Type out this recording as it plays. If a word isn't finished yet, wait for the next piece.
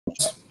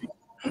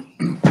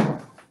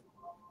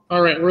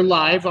All right, we're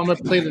live. I'm going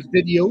to play the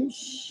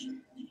videos.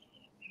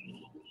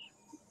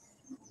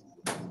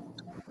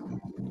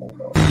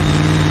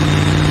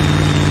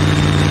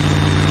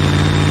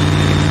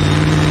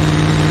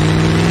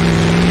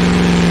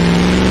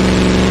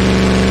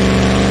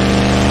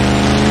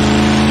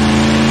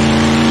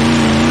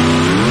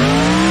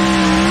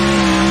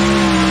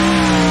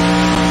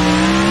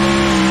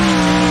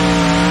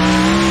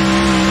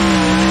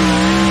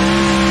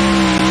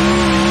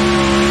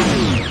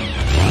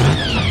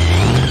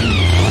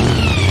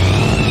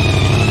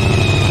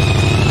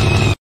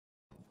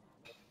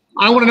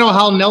 I want to know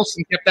how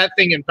Nelson kept that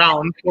thing in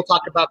bound. We'll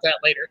talk about that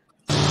later.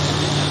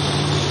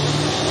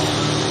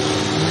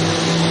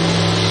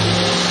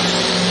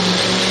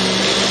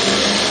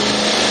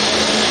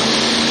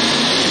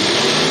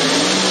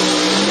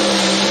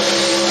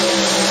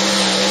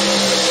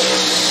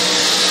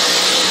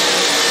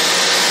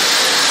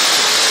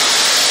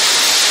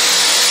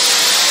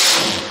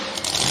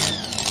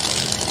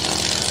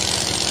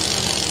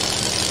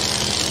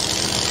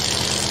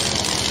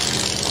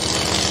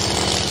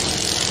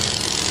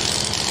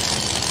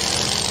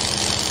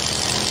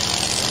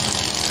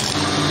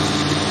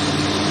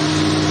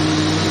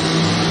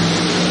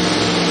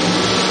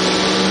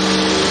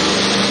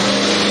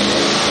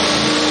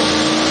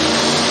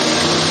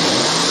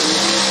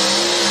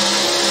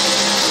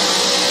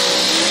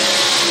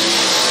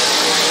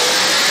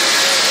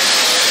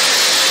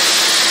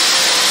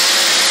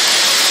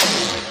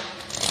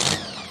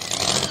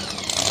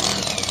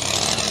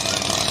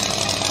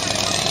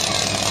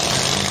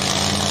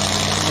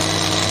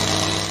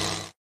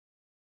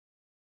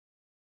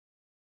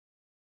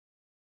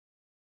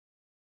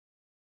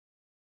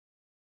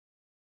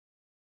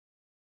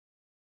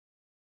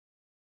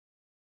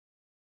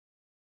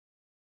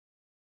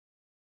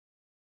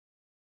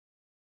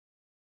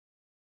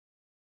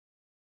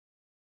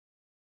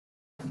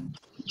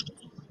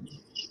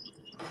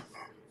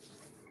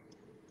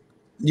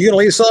 You gonna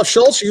lead us off,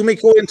 Schultz? You may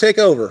go ahead and take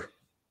over.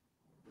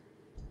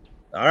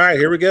 All right,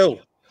 here we go.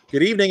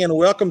 Good evening and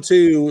welcome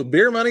to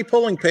Beer Money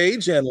Polling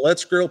Page and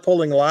Let's Grill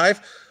Polling Live.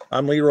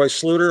 I'm Leroy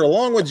Schluter,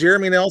 along with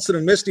Jeremy Nelson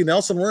and Misty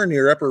Nelson. We're in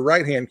your upper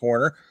right-hand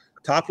corner.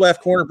 Top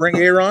left corner, Brent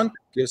Aaron.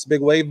 Give us a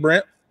big wave,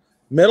 Brent.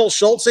 Middle,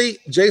 Schultzy,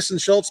 Jason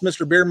Schultz,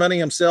 Mr. Beer Money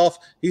himself.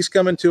 He's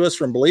coming to us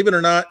from, believe it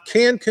or not,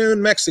 Cancun,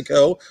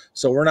 Mexico.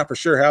 So we're not for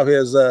sure how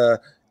his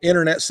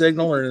internet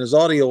signal or his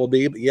audio will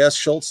be. But yes,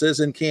 Schultz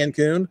is in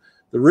Cancun.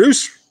 The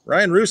Roos,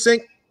 Ryan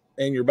Roosink,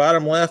 and your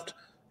bottom left,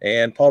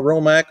 and Paul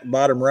Romack,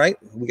 bottom right.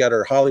 We got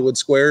our Hollywood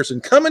Squares.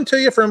 And coming to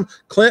you from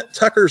Clint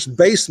Tucker's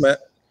basement,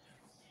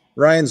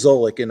 Ryan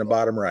Zolik in the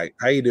bottom right.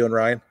 How you doing,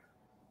 Ryan?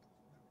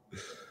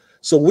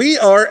 So we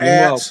are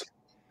at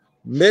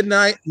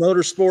Midnight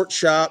Motorsports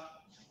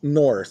Shop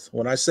North.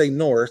 When I say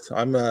north,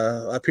 I'm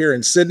up here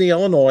in Sydney,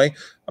 Illinois,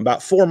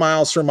 about 4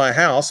 miles from my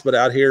house, but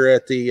out here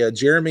at the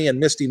Jeremy and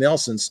Misty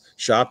Nelson's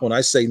shop. When I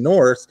say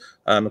north,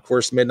 of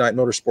course, Midnight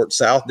Motorsports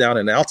South down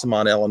in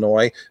Altamont,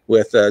 Illinois,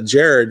 with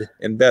Jared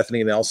and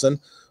Bethany Nelson.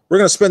 We're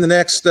going to spend the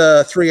next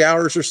 3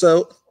 hours or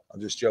so. I'm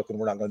just joking.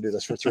 We're not going to do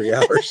this for 3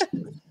 hours.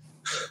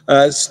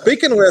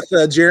 Speaking with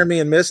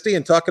Jeremy and Misty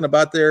and talking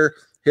about their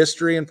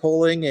history in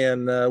polling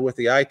and with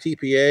the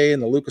ITPA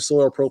and the Lucas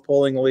Oil Pro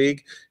Polling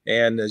League.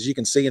 And as you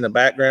can see in the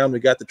background, we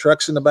got the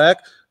trucks in the back.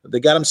 They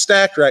got them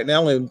stacked right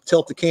now. We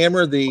tilt the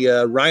camera,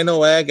 the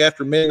Rhino Ag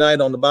After Midnight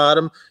on the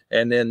bottom,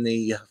 and then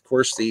of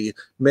course, the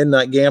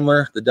Midnight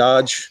Gambler, the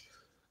Dodge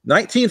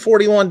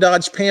 1941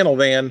 Dodge panel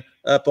van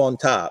up on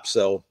top.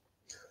 So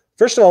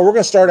first of all, we're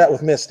going to start out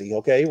with Misty.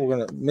 Okay,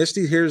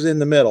 Misty here's in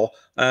the middle.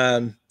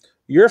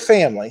 Your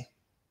family.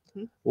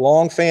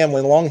 Long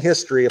family, long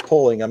history of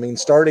polling. I mean,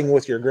 starting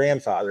with your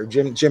grandfather,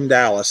 Jim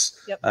Dallas.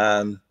 Yep.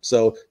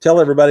 So tell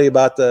everybody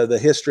about the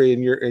history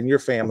in your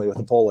family with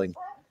the polling.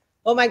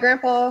 Well, my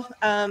grandpa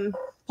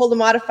pulled a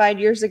modified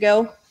years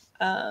ago.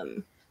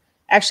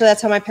 Actually,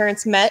 that's how my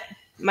parents met.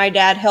 My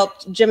dad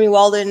helped Jimmy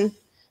Walden,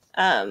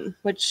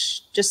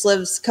 which just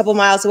lives a couple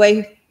miles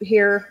away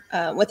here,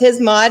 with his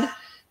mod,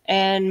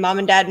 and mom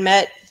and dad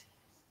met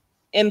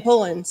in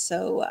polling.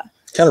 So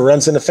kind of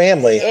runs in the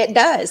family. It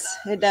does.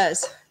 It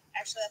does.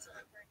 Actually,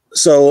 that's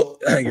so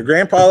your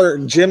grandfather,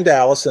 Jim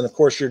Dallas, and of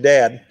course your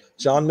dad,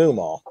 John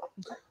Moomaw,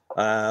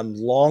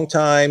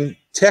 longtime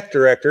tech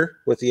director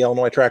with the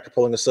Illinois Tractor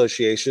Pulling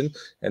Association,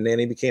 and then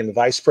he became the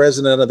vice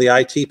president of the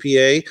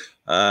ITPA.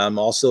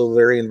 Also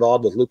very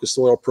involved with Lucas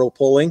Oil Pro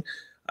Polling.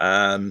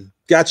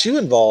 Got you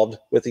involved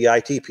with the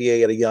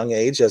ITPA at a young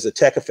age as a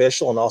tech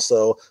official and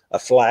also a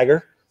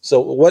flagger. So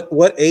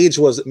what age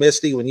was it,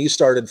 Misty, when you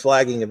started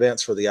flagging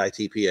events for the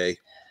ITPA?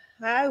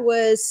 I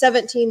was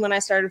 17 when I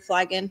started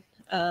flagging.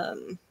 I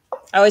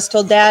always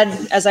told Dad,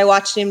 as I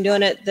watched him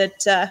doing it,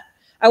 that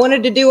I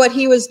wanted to do what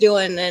he was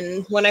doing.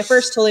 And when I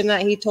first told him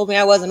that, he told me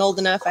I wasn't old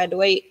enough. I had to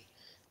wait.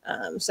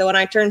 So when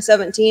I turned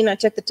 17, I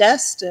took the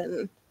test,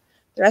 and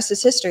the rest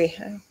is history.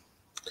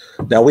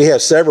 Now, we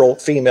have several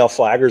female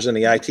flaggers in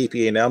the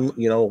ITPA now,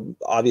 you know,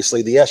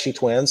 obviously the Eshe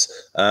twins,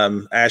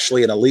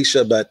 Ashley and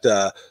Alicia. But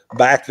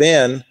back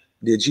then,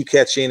 did you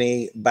catch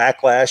any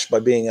backlash by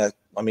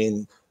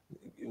being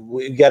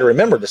we got to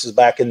remember this is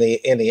back in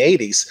the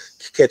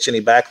 80s. Catch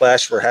any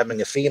backlash for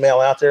having a female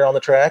out there on the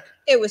track?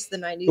 It was the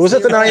 90s. Was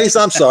it the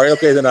 90s? I'm sorry.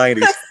 Okay, the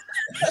 90s.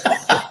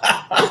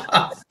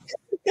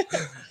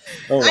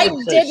 Oh, I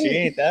didn't. She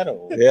ain't that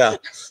old. yeah.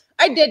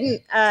 I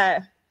didn't.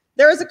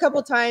 There was a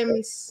couple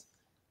times.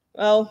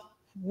 Well,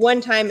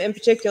 one time in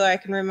particular, I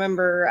can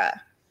remember.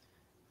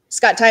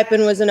 Scott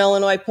Typin was in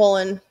Illinois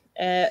pulling.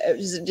 It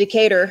was a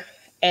Decatur,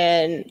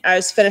 and I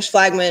was finished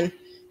flagman.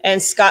 And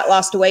Scott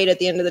lost weight at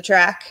the end of the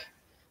track,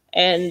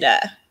 and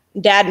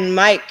Dad and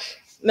Mike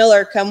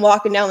Miller come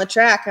walking down the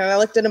track, and I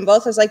looked at them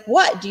both. I was like,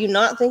 "What? Do you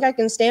not think I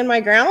can stand my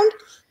ground?"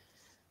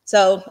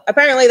 So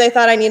apparently, they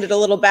thought I needed a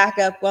little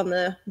backup on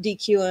the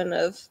DQing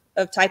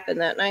of Typin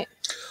that night.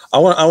 I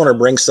want to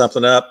bring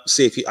something up.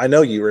 See if you, I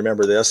know you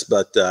remember this,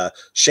 but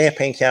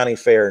Champaign County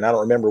Fair, and I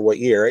don't remember what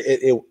year.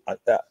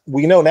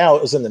 We know now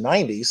it was in the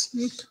 90s.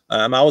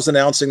 Mm-hmm. I was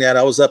announcing that.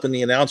 I was up in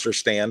the announcer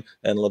stand,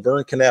 and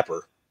Laverne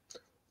Knepper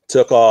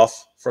took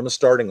off from the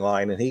starting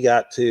line, and he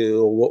got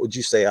to, what would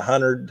you say,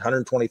 100,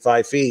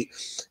 125 feet,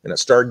 and it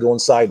started going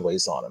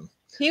sideways on him.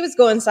 He was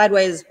going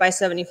sideways by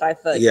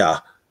 75 foot. Yeah,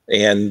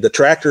 and the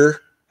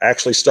tractor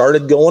actually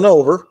started going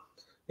over,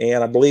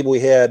 and I believe we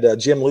had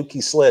Jim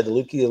Lukey's sled, the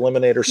Lukey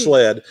Eliminator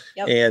sled,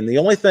 Yep. and the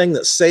only thing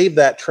that saved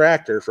that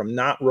tractor from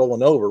not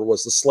rolling over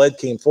was the sled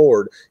came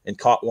forward and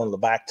caught one of the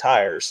back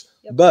tires.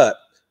 Yep. But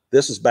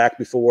this was back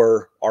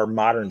before our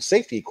modern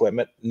safety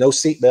equipment, no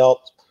seatbelt,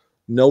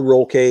 no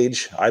roll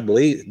cage. I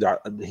believe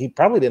he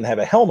probably didn't have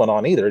a helmet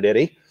on either, did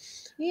he?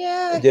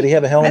 Yeah. Did he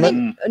have a I helmet?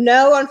 think,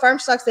 no, on farm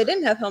stocks, they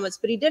didn't have helmets,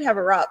 but he did have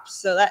a RUP,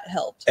 so that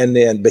helped. And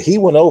then, but he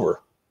went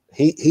over.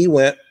 He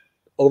went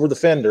over the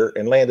fender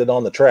and landed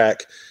on the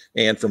track.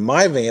 And from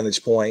my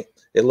vantage point,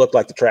 it looked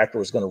like the tractor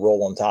was going to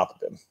roll on top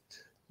of him.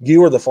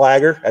 You were the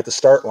flagger at the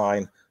start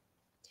line.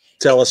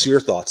 Tell us your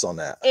thoughts on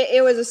that.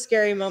 It was a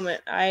scary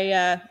moment.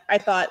 I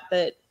thought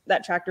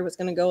that tractor was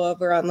going to go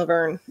over on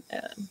Laverne.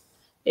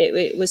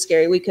 It was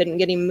scary. We couldn't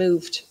get him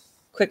moved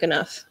quick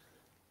enough.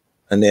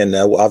 And then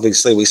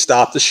obviously we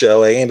stopped the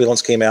show. An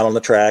ambulance came out on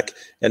the track,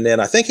 and then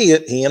I think he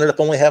ended up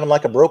only having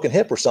like a broken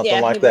hip or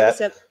something like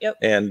that. Yep.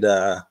 And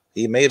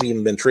he may have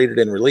even been treated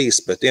and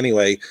released. But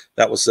anyway,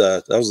 that was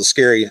a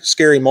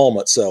scary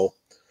moment. So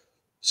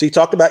you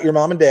talked about your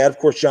mom and dad. Of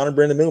course, John and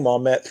Brenda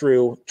Moomaw met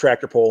through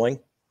tractor pulling.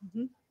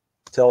 Mm-hmm.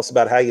 Tell us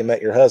about how you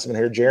met your husband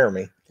here,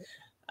 Jeremy.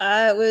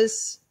 It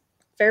was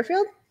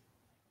Fairfield,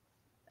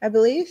 I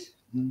believe.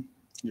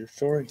 Your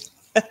story.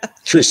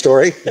 True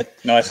story.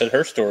 No, I said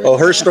her story. Oh,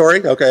 her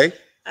story. Okay.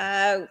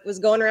 I was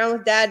going around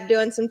with Dad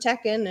doing some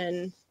teching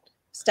and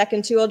stuck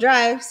in 2-wheel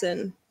drives,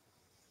 and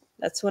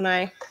that's when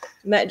I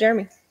met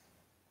Jeremy.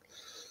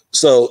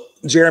 So,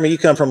 Jeremy, you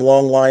come from a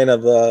long line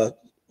of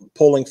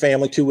pulling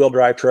family 2-wheel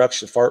drive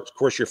trucks. Of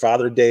course, your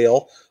father,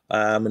 Dale,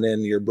 and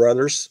then your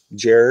brothers,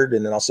 Jared,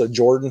 and then also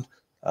Jordan,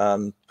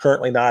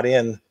 currently not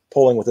in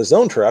pulling with his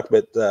own truck,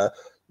 but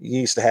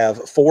you used to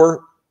have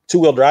 4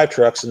 2-wheel drive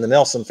trucks in the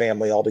Nelson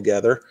family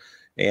altogether.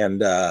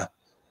 And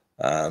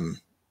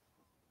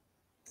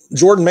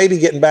Jordan may be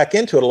getting back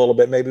into it a little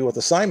bit, maybe with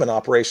the Simon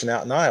operation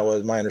out in Iowa,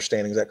 is my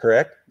understanding. Is that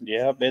correct?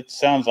 Yeah, it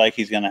sounds like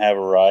he's going to have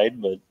a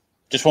ride, but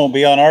just won't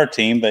be on our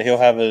team, but he'll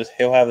have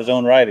his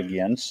own ride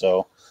again.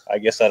 So I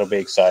guess that'll be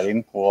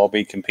exciting. We'll all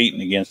be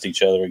competing against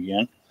each other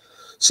again.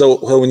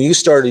 So when you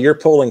started your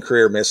pulling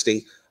career,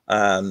 Misty,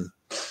 at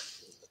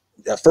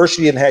first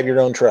you didn't have your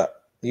own truck.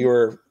 You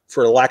were,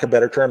 for lack of a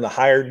better term, the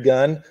hired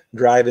gun,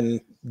 driving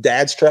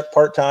Dad's truck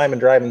part-time and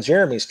driving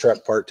Jeremy's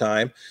truck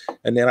part-time.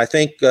 And then I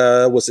think,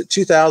 was it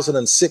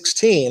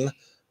 2016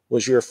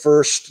 was your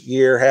first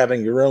year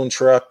having your own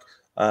truck?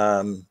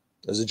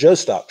 It was a Joe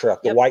Stock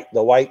truck. The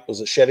white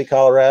was a Chevy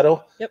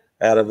Colorado. Yep.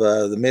 Out of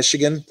the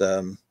Michigan.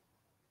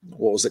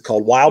 What was it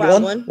called? Wild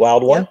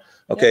One. Yep.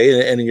 Okay.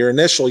 Yep. And in your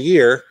initial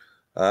year,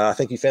 I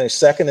think you finished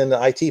second in the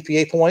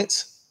ITPA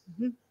points.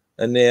 Mm-hmm.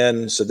 And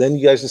then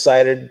you guys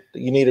decided that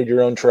you needed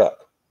your own truck.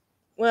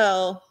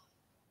 Well,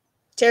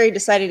 Terry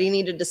decided he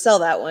needed to sell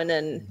that one,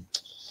 and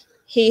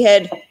he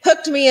had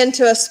hooked me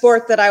into a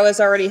sport that I was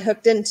already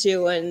hooked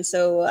into. And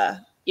so,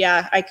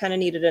 I kind of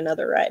needed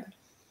another ride.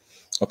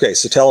 Okay.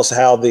 So tell us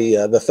how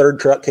the third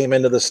truck came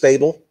into the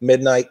stable,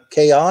 Midnight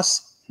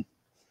Chaos.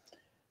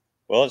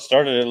 Well, it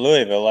started at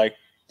Louisville.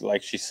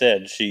 Like she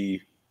said,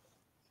 she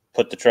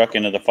put the truck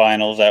into the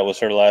finals. That was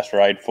her last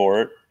ride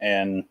for it.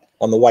 And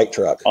on the white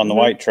truck. On the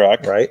white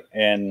truck. Right.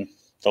 And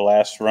the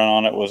last run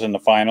on it was in the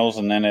finals,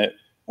 and then it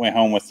went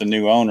home with the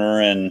new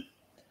owner, and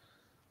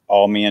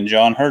all me and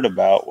John heard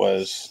about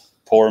was,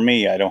 poor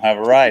me, I don't have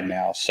a ride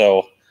now.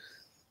 So,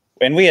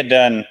 and we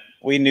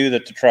knew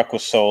that the truck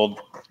was sold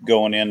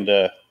going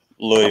into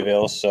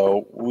Louisville.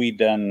 So we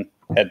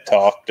had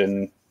talked,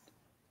 and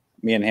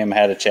me and him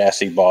had a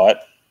chassis bought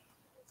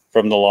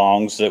from the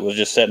Longs that was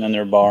just sitting in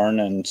their barn.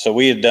 And so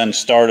we had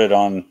started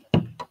on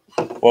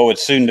what would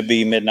soon to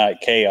be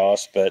Midnight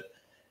Chaos, but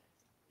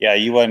yeah,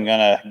 you wasn't going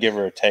to give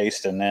her a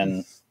taste and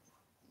then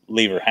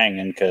leave her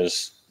hanging,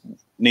 because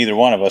neither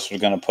one of us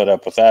was going to put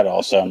up with that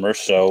all summer.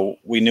 So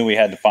we knew we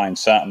had to find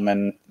something,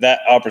 and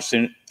that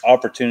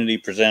opportunity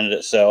presented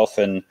itself,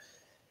 and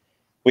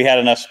we had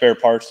enough spare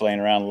parts laying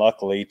around,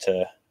 luckily,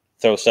 to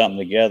throw something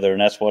together.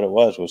 And that's what it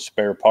was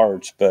spare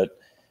parts. But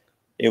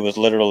it was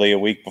literally a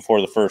week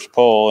before the first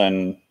pull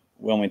in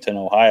Wilmington,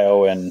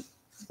 Ohio, and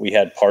we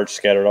had parts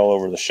scattered all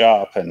over the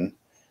shop. And,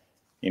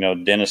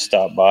 Dennis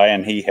stopped by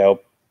and he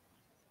helped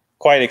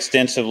quite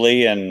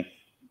extensively, and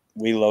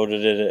we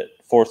loaded it at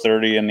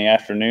 4:30 in the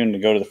afternoon to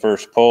go to the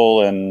first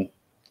pull and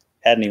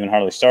hadn't even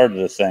hardly started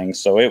the thing.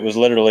 So it was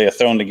literally a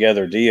thrown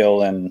together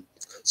deal. And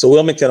so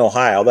Wilmington,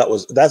 Ohio, that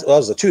was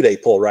a 2-day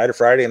pull, right? A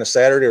Friday and a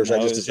Saturday, or was that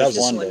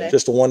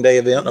just a 1-day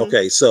event? Mm-hmm.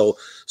 Okay. So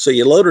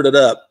you loaded it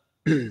up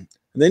and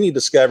then you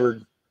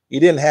discovered you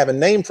didn't have a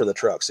name for the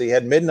truck. So you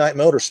had Midnight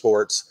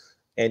Motorsports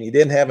and you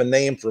didn't have a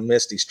name for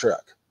Misty's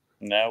truck.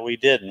 No, we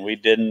didn't. We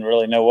didn't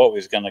really know what we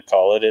was going to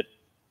call it.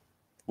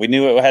 We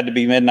knew it had to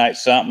be Midnight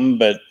something,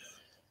 but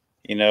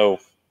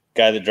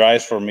guy that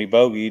drives for me,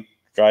 Bogey,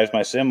 drives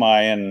my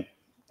semi, and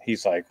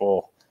he's like,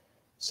 well,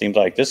 seems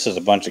like this is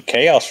a bunch of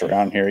chaos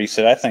around here. He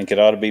said, I think it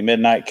ought to be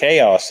Midnight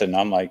Chaos. And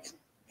I'm like,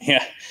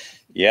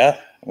 yeah.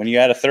 When you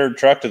add a third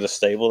truck to the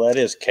stable, that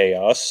is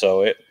chaos.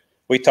 So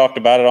we talked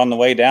about it on the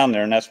way down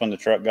there, and that's when the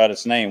truck got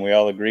its name. We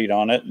all agreed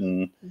on it,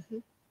 and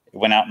it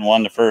went out and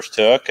won the first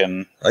hook.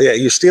 And oh yeah,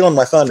 you're stealing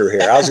my thunder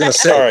here. I was going to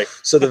say, sorry.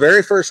 So the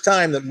very first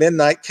time that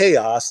Midnight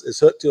Chaos is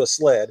hooked to a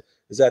sled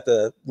is at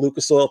the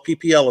Lucas Oil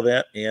PPL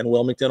event in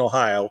Wilmington,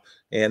 Ohio.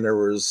 And there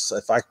was,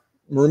 if I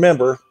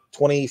remember,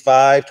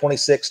 25,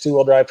 26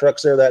 two-wheel drive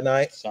trucks there that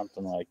night.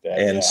 Something like that.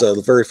 And so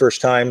the very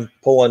first time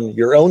pulling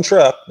your own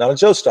truck, not a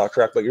Joe stock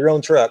truck, but your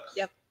own truck,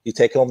 you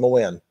take home the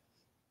win.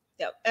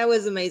 Yep, that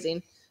was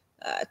amazing.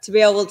 To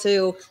be able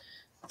to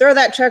throw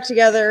that truck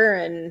together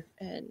and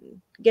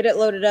get it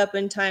loaded up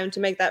in time to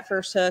make that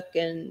first hook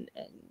and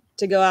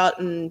to go out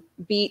and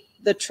beat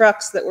the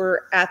trucks that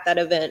were at that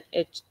event.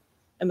 It's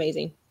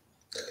amazing.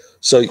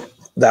 So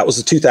that was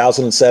the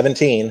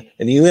 2017,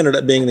 and you ended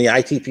up being the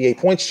ITPA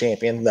points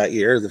champion that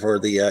year for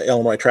the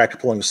Illinois Tractor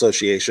Pulling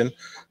Association,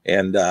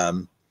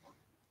 and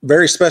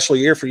very special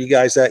year for you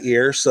guys that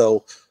year.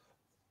 So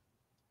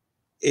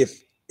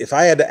if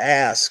I had to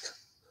ask,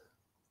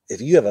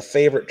 if you have a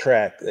favorite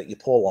track that you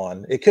pull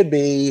on, it could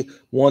be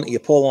one that you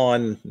pull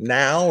on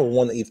now or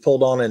one that you've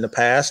pulled on in the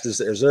past.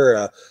 Is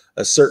there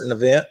a certain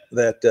event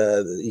that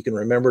you can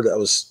remember that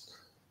was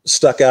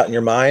stuck out in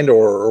your mind,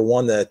 or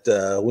one that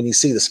when you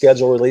see the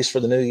schedule release for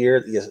the new year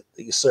that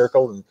you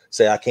circled and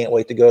say, I can't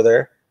wait to go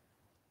there?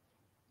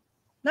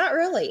 Not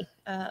really.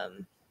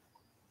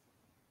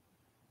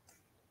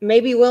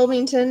 Maybe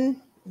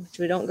Wilmington, which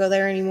we don't go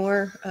there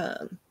anymore.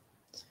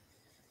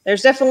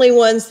 There's definitely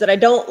ones that I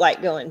don't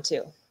like going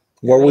to.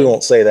 Well, we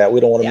won't say that. We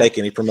don't want to make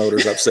any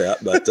promoters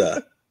upset, but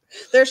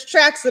there's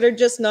tracks that are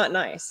just not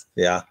nice.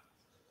 Yeah.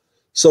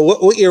 So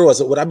what year was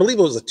it? I believe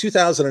it was a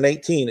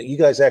 2018 that you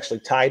guys actually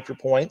tied for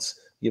points.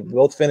 You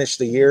both finished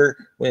the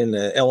year in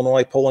the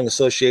Illinois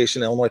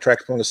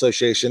Tractor Pulling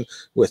Association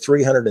with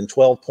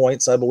 312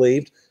 points, I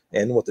believe.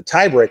 And what the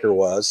tiebreaker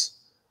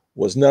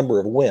was number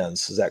of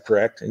wins. Is that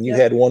correct? And you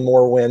had one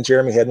more win.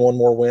 Jeremy had one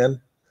more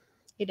win.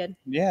 He did.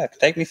 Yeah.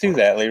 Take me through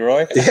that,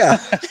 Leroy. Yeah.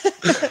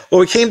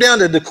 Well, we came down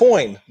to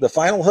DuQuoin, the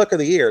final hook of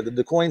the year, the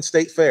DuQuoin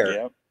State Fair.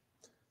 Yep.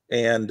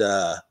 And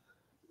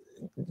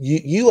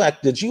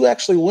did you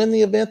actually win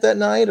the event that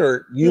night,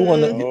 or you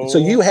won? So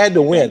you had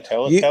to win.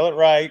 Tell it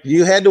right.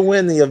 You had to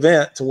win the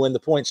event to win the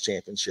points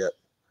championship.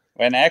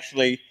 And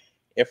actually,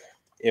 if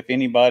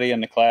anybody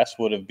in the class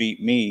would have beat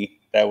me,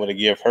 that would have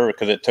given her,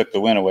 because it took the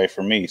win away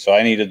from me. So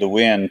I needed to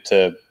win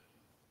to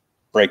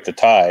break the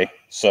tie.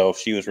 So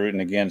she was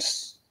rooting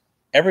against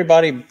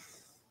everybody.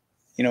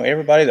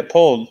 Everybody that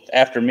pulled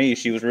after me,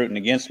 she was rooting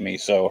against me.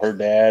 So her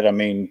dad,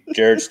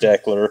 Jared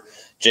Steckler,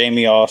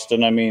 Jamie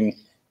Austin,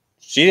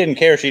 she didn't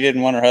care. She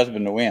didn't want her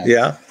husband to win.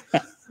 Yeah.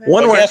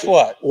 Guess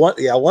what?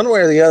 One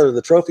way or the other,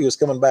 the trophy was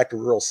coming back to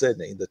rural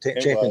Sydney, the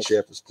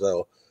championship.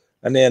 So,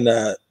 and then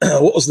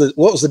what was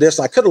the distance?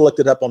 I could have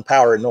looked it up on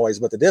Power and Noise,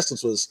 but the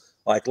distance was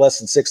like less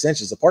than 6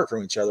 inches apart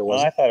from each other.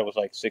 I thought it was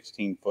like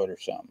 16 foot or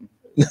something.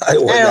 I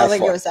don't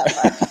think it was that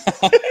far.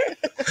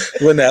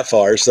 Wasn't that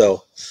far.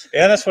 So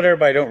yeah, that's what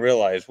everybody don't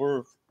realize.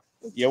 We're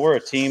a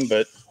team,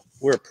 but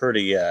we're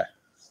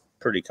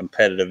pretty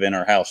competitive in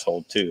our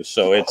household too.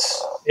 So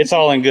it's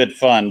all in good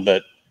fun,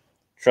 but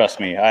trust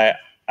me,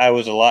 I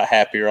was a lot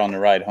happier on the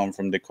ride home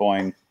from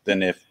DuQuoin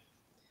than if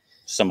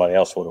somebody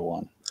else would have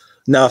won.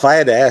 Now, if I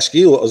had to ask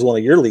you what was one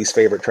of your least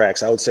favorite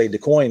tracks, I would say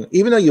DuQuoin.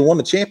 Even though you won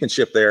the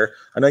championship there,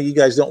 I know you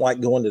guys don't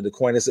like going to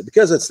DuQuoin. Is it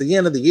because it's the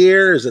end of the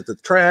year? Is it the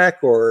track,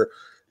 or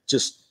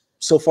just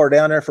so far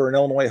down there for an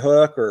Illinois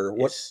hook, or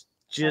what? It's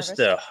just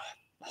a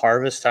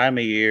harvest time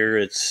of year.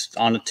 It's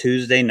on a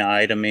Tuesday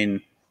night.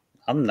 I'm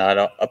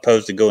not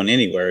opposed to going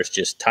anywhere. It's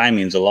just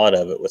timing's a lot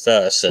of it with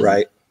us. And,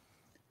 right.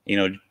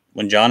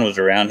 When John was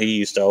around, he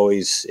used to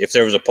always, if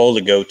there was a pole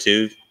to go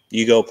to,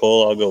 you go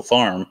pull, I'll go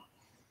farm.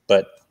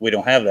 But we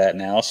don't have that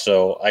now,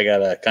 so I got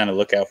to kind of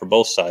look out for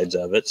both sides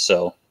of it.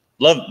 So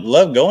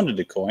love going to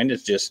DuQuoin.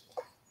 It's just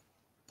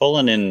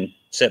pulling in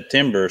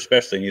September,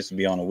 especially, needs to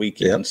be on a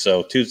weekend. Yep.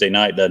 So Tuesday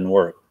night doesn't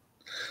work.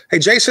 Hey,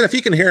 Jason, if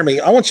you can hear me,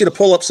 I want you to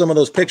pull up some of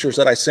those pictures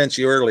that I sent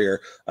you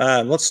earlier.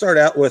 Let's start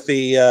out with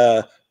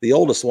the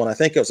oldest one. I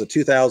think it was a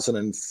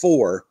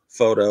 2004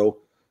 photo.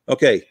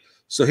 Okay,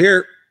 so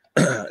here,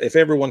 if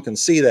everyone can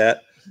see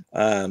that,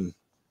 let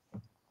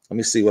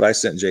me see what I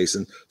sent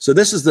Jason. So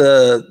this is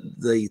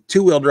the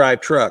two-wheel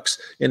drive trucks.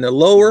 In the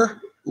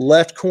lower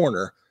left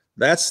corner,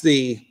 that's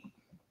the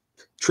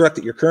truck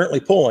that you're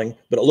currently pulling,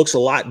 but it looks a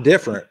lot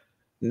different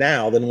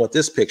now than what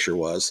this picture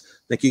was.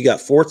 I think you got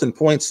 4th in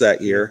points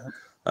that year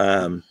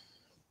than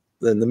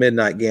the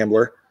Midnight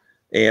Gambler.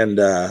 And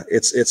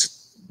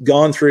it's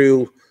gone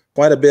through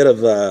quite a bit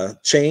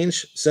of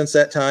change since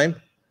that time.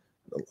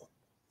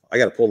 I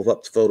got to pull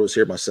up the photos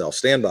here myself.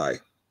 Stand by.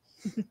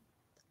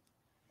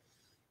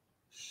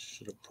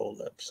 Should have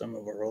pulled up some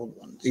of our old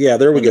ones. Yeah,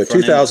 there we go.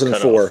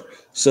 2004.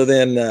 So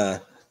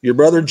then your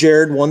brother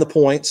Jared won the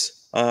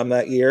points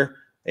that year,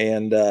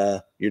 and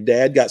your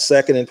dad got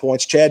 2nd in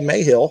points. Chad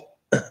Mayhill,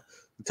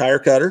 tire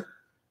cutter,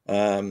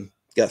 got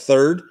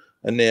 3rd,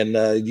 and then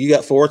you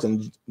got 4th.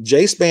 And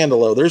Jace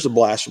Bandolo, there's a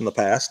blast from the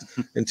past.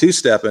 And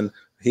two-stepping,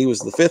 he was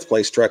the 5th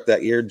place truck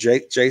that year.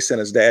 Jace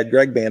and his dad,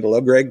 Greg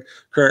Bandolo. Greg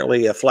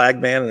currently a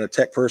flagman and a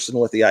tech person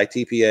with the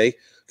ITPA.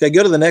 Okay,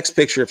 go to the next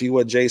picture if you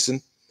would,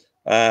 Jason.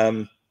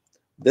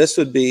 This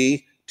would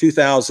be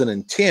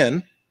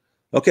 2010.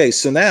 Okay,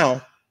 so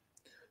now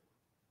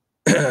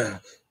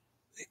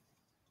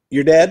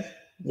your dad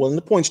won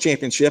the points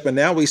championship, and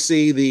now we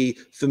see the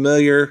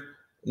familiar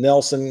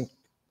Nelson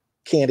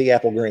candy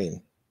apple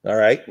green. All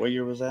right. What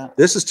year was that?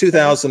 This is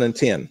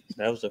 2010.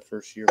 That was the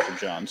first year for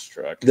John's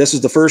truck. This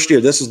is the first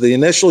year. This is the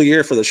initial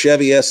year for the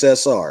Chevy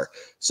SSR.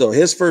 So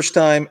his first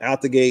time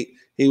out the gate,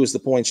 he was the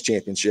points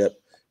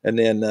championship. And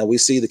then we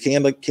see the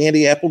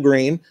candy apple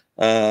green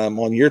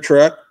on your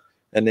truck.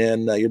 And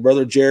then your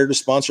brother Jared was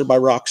sponsored by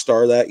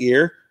Rockstar that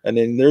year. And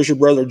then there's your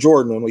brother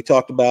Jordan when we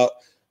talked about.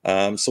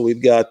 So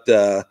we've got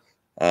the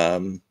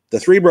 3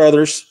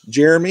 brothers,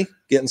 Jeremy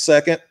getting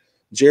 2nd,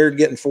 Jared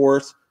getting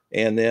 4th,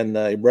 and then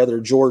your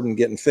brother Jordan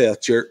getting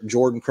 5th.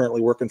 Jordan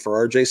currently working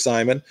for RJ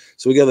Simon.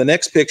 So we go to the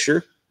next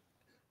picture,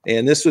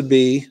 and this would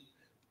be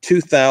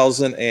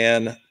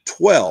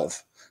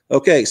 2012.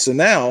 Okay, so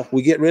now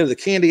we get rid of the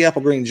candy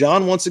apple green.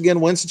 John once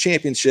again wins the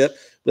championship.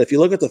 But if you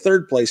look at the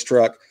 3rd place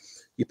truck,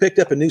 you picked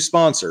up a new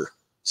sponsor,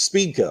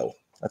 Speedco.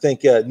 I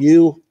think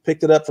you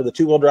picked it up for the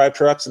two-wheel drive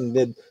trucks, and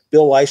did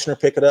Bill Leishner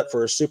pick it up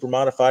for a super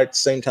modified at the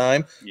same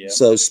time? Yep.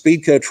 So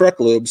Speedco truck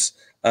lubes.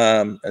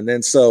 And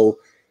then so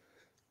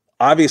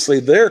obviously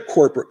their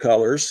corporate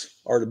colors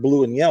are the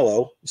blue and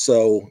yellow.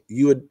 So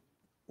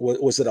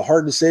was it a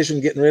hard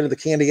decision getting rid of the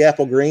candy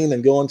apple green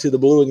and going to the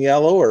blue and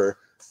yellow, or?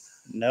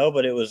 No,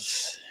 but it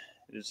was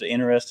an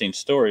interesting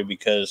story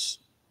because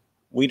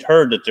we'd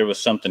heard that there was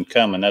something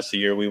coming. That's the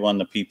year we won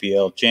the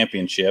PPL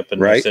championship.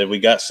 And right. They said, we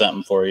got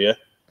something for you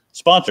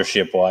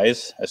sponsorship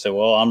wise. I said,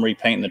 well, I'm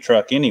repainting the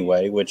truck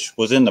anyway, which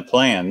was in the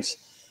plans.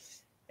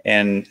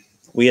 And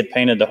we had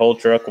painted the whole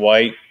truck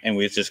white, and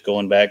we was just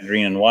going back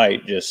green and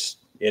white. Just,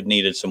 it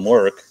needed some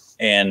work.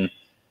 And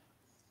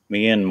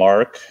me and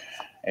Mark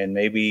and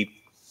maybe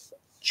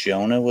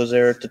Jonah was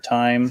there at the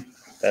time.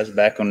 That was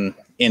back when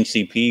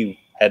NCP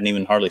hadn't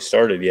even hardly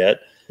started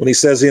yet. When he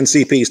says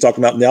NCP, he's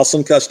talking about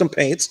Nelson Custom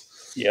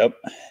Paints. Yep.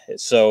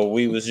 So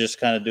we was just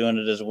kind of doing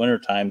it as a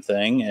wintertime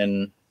thing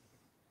and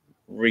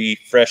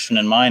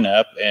refreshening mine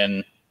up.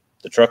 And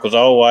the truck was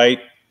all white.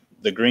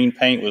 The green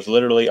paint was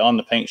literally on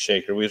the paint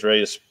shaker. We was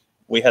ready to,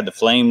 we had the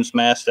flames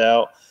masked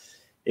out.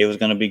 It was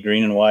going to be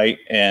green and white.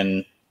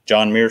 And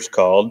John Mears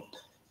called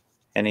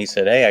and he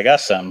said, hey, I got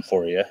something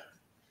for you.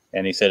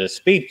 And he said, it's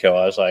Speedco.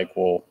 I was like,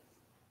 well,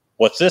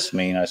 what's this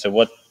mean? I said,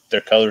 what?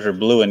 Their colors are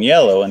blue and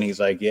yellow. And he's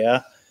like,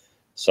 yeah.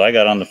 So I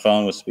got on the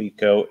phone with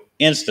Speedco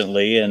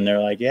instantly, and they're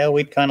like, yeah,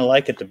 we'd kind of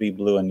like it to be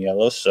blue and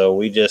yellow. So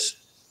we just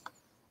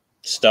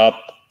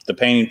stopped the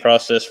painting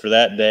process for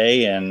that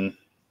day, and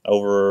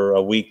over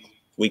a week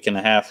and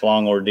a half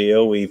long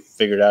ordeal, we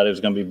figured out it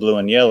was going to be blue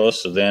and yellow.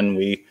 So then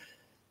we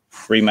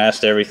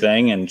remasked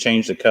everything and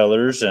changed the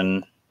colors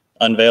and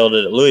unveiled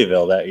it at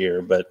Louisville that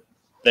year. But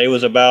they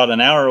was about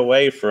an hour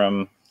away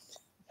from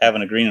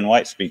having a green and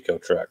white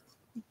Speedco truck.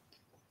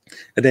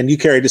 And then you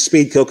carried the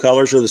Speedco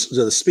colors or the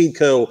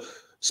Speedco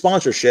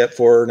sponsorship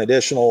for an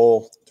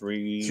additional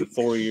 3 or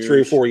 4 years.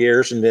 3 or 4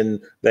 years, and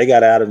then they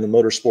got out of the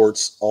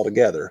motorsports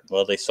altogether.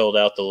 Well, they sold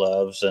out the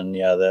Loves, and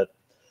yeah, that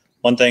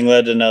one thing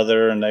led to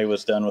another, and they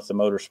was done with the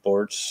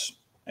motorsports.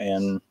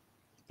 And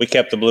we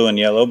kept the blue and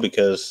yellow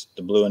because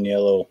the blue and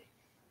yellow,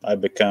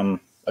 I've become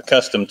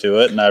accustomed to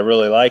it, and I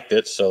really liked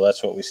it, so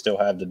that's what we still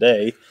have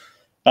today.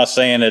 Not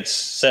saying it's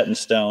set in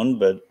stone,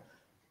 but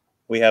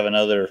we have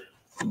another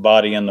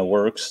body in the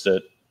works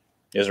that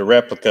is a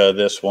replica of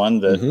this one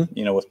that,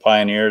 you know, with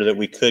Pioneer, that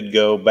we could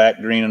go back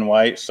green and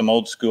white, some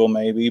old school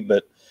maybe,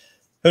 but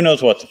who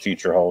knows what the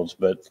future holds.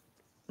 But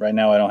right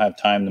now I don't have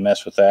time to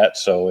mess with that.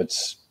 So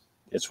it's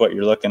what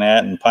you're looking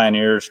at, and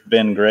Pioneer's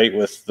been great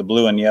with the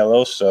blue and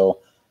yellow. So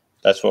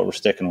that's what we're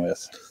sticking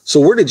with. So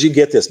where did you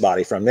get this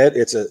body from?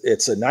 It's a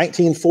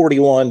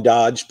 1941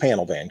 Dodge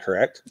panel van,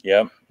 correct?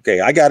 Yep. Okay,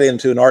 I got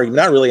into an argument,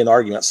 not really an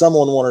argument.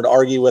 Someone wanted to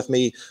argue with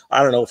me.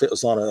 I don't know if it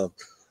was on a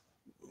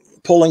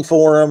pulling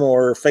forum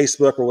or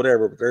Facebook or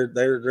whatever, but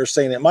they're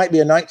saying it might be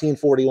a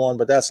 1941,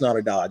 but that's not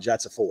a Dodge,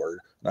 that's a Ford.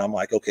 And I'm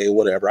like, okay,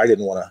 whatever. I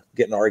didn't want to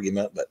get in an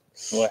argument, but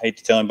well, I hate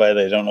to tell anybody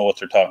they don't know what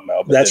they're talking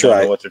about, but that's they don't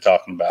right. know what they're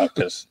talking about,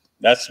 because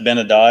that's been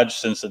a Dodge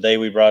since the day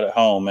we brought it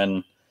home.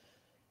 And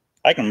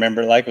I can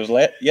remember like it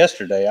was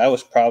yesterday. I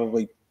was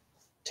probably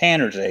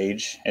Tanner's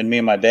age, and me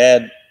and my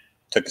dad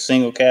took a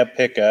single cab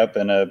pickup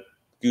and a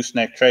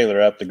gooseneck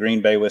trailer up to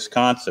Green Bay,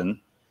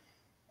 Wisconsin,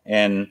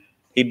 and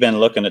he'd been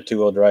looking at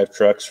two-wheel drive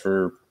trucks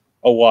for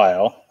a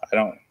while.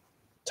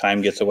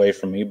 Time gets away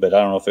from me, but I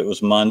don't know if it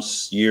was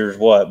months, years,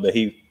 what, but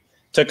he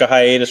took a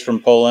hiatus from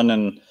pulling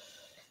and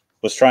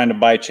was trying to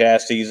buy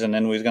chassis, and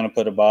then we was going to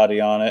put a body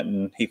on it,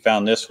 and he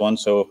found this one.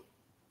 So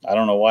I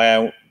don't know why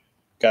I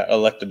got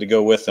elected to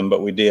go with him,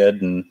 but we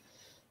did. And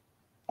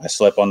I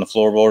slept on the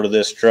floorboard of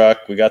this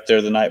truck. We got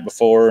there the night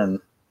before, and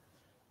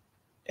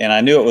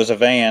I knew it was a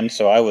van,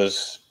 so I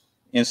was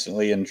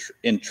instantly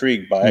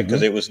intrigued by it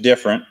because it was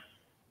different.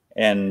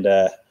 And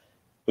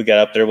we got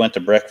up there, went to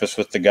breakfast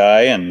with the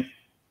guy, and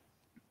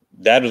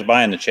Dad was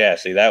buying the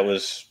chassis. That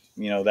was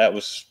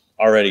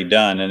already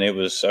done. And it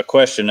was a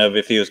question of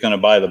if he was going to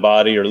buy the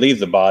body or leave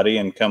the body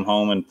and come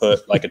home and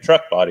put like a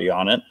truck body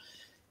on it.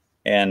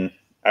 And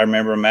I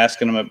remember him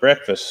asking him at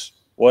breakfast,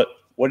 what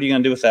are you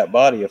going to do with that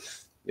body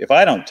if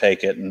I don't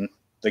take it? And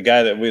the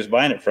guy that we was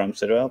buying it from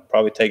said, well, I'll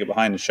probably take it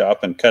behind the shop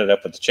and cut it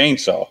up with the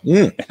chainsaw.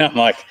 And I'm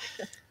like,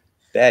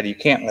 Dad, you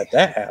can't let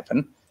that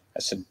happen. I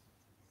said,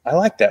 I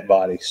like that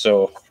body.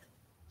 So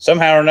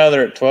somehow or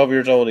another, at 12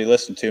 years old, he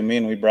listened to me,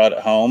 and we brought it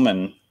home,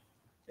 and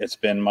it's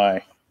been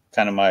my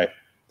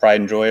pride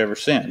and joy ever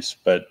since.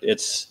 But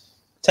it's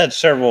had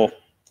several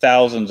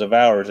thousands of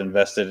hours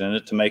invested in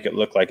it to make it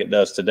look like it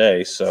does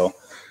today. So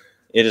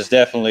it has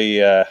definitely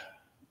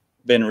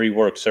been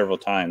reworked several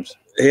times.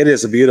 It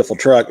is a beautiful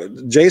truck.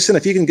 Jason,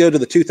 if you can go to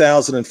the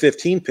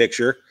 2015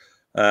 picture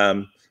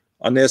on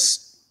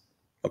this.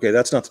 Okay,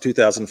 that's not the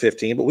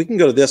 2015, but we can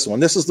go to this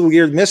one. This is the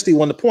year Misty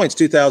won the points,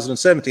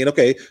 2017.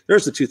 Okay,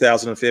 there's the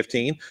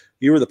 2015.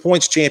 You were the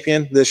points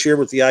champion this year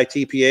with the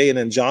ITPA, and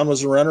then John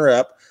was the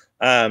runner-up.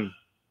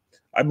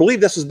 I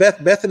believe this was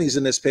Bethany's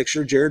in this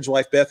picture, Jared's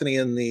wife Bethany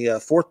in the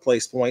fourth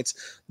place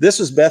points. This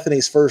was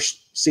Bethany's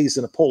first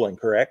season of pulling,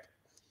 correct?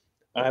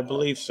 I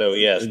believe so,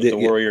 yes, with the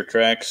Warrior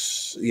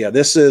Tracks. Yeah,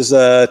 this is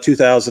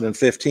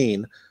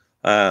 2015.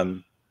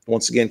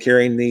 Once again,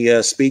 carrying the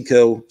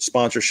Speedco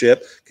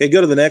sponsorship. Okay,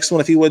 go to the next one,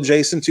 if you would,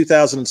 Jason,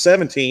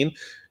 2017.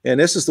 And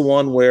this is the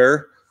one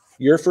where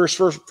your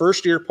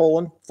first year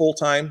pulling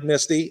full-time,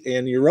 Misty,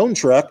 in your own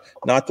truck,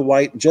 not the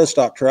white Joe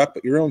Stock truck,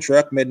 but your own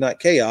truck, Midnight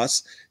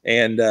Chaos.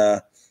 And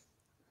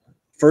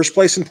first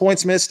place in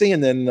points, Misty,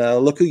 and then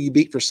look who you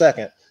beat for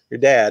second, your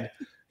dad.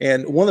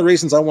 And one of the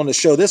reasons I wanted to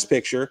show this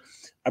picture,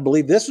 I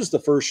believe this was the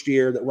first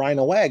year that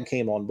Rhino Ag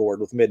came on board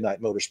with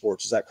Midnight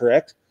Motorsports. Is that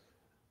correct?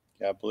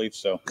 Yeah, I believe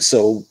so.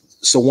 So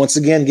once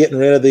again, getting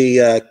rid of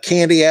the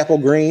candy apple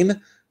green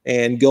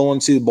and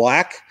going to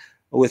black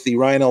with the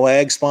Rhino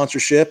Ag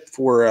sponsorship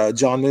for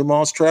John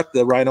Mumaw's truck,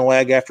 the Rhino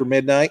Ag After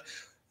Midnight.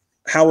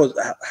 How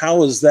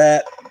was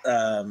that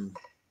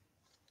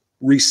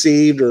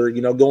received, or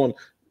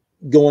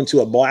going to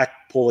a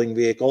black pulling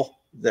vehicle?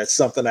 That's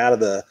something out of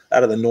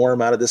the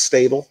norm, out of this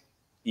stable.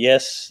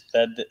 Yes,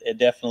 it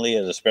definitely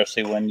is,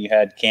 especially when you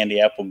had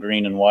candy apple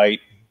green and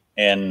white.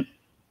 And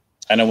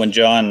I know when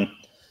John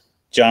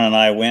and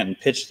I went and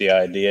pitched the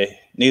idea,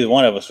 neither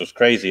one of us was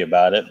crazy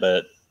about it,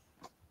 but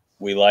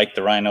we like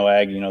the Rhino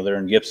Ag. They're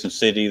in Gibson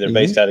City. They're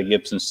based out of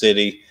Gibson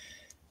City.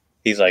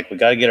 He's like, we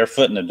got to get our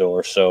foot in the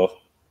door. So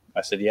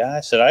I said, yeah.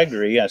 I said, I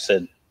agree. I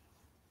said,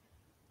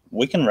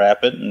 we can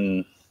wrap it,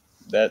 and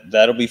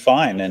that'll be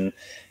fine. And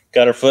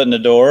got our foot in the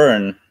door,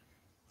 and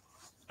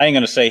I ain't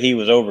going to say he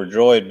was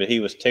overjoyed, but he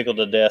was tickled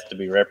to death to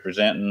be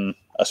representing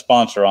a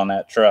sponsor on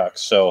that truck.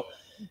 So,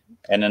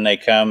 and then they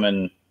come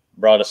and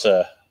brought us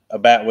a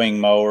Batwing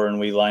mower, and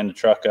we lined the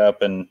truck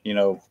up, and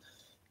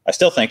I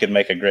still think it'd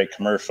make a great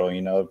commercial,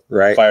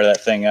 right? Fire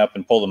that thing up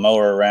and pull the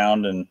mower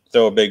around and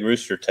throw a big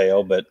rooster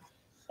tail.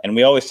 And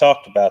we always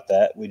talked about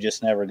that. We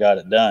just never got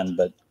it done.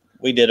 But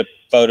we did a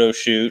photo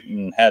shoot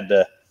and had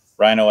the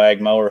Rhino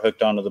Ag mower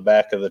hooked onto the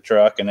back of the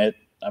truck, and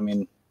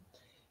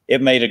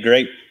it made a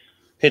great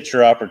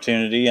picture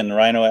opportunity, and the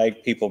Rhino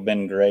Ag people have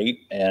been great.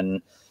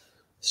 And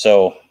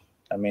so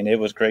it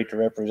was great to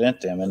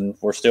represent them, and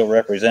we're still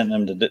representing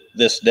them to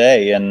this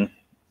day. And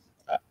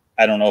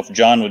I don't know if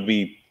John would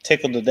be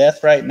tickled to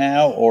death right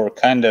now or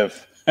kind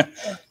of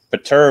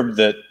perturbed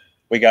that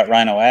we got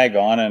Rhino Ag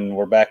on and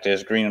we're back to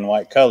his green and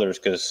white colors,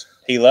 because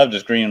he loved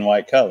his green and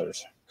white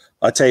colors.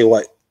 I'll tell you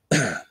what,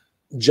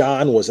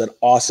 John was an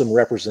awesome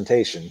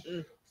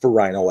representation for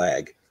Rhino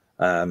Ag.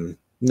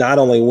 Not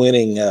only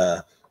winning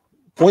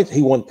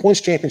He won points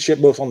championship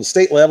both on the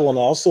state level and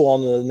also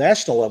on the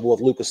national level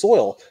with Lucas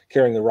Oil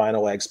carrying the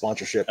Rhino Ag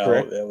sponsorship.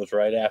 Correct? Oh, that was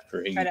right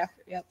after he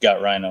Yep.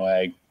 got Rhino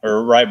Ag,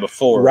 or right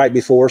before. Right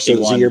before, so it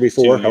was the year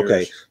before. 2 years.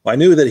 Okay, well, I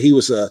knew that he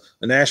was a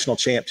national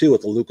champ too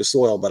with the Lucas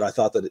Oil, but I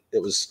thought that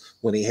it was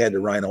when he had the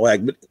Rhino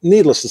Ag. But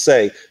needless to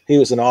say, he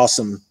was an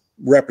awesome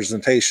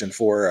representation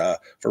for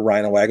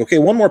Rhino Ag. Okay,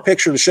 one more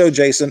picture to show,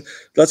 Jason.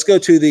 Let's go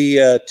to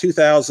the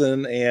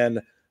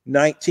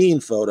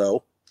 2019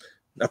 photo.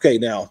 Okay,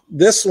 now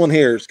this one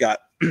here's got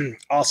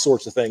all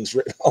sorts of things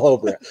written all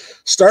over it.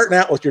 Starting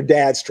out with your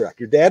dad's truck.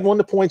 Your dad won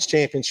the points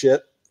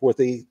championship with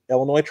the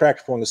Illinois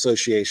Tractor Pulling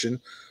Association.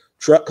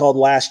 Truck called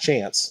Last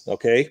Chance.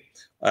 Okay,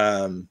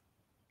 I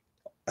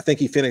think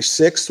he finished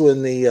 6th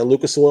in the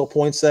Lucas Oil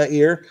points that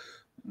year.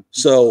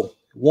 So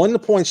won the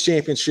points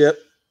championship.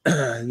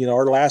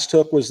 Our last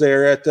hook was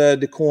there at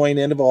DuQuoin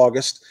end of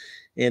August,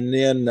 and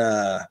then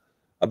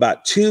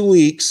about 2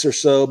 weeks or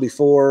so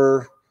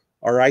before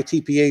our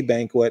ITPA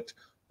banquet,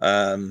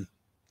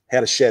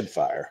 had a shed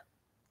fire.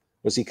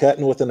 Was he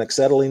cutting with an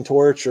acetylene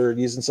torch or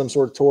using some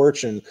sort of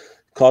torch and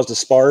caused a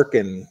spark?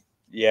 And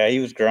yeah, he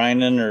was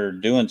grinding or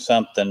doing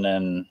something,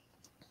 and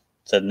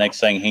said next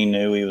thing he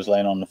knew, he was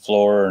laying on the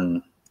floor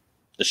and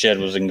the shed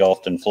was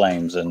engulfed in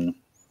flames. And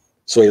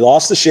so he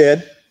lost the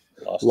shed.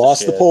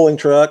 Lost the shed. pulling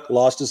truck,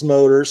 lost his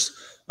motors.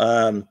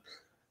 But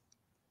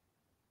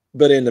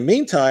in the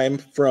meantime,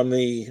 from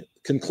the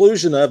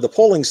conclusion of the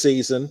pulling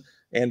season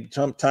and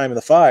time of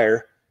the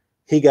fire,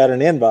 he got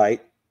an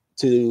invite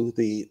to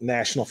the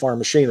National Farm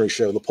Machinery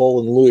Show, the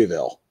pull in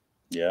Louisville.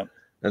 Yeah.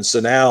 And so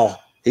now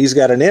he's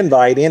got an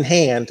invite in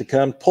hand to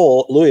come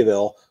pull at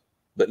Louisville,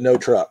 but no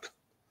truck.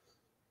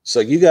 So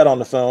you got on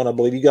the phone. I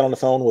believe you got on the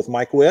phone with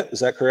Mike Witt. Is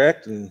that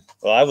correct? And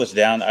well, I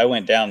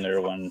went down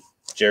there when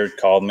Jared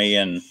called me,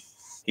 and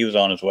he was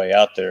on his way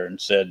out there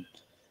and said,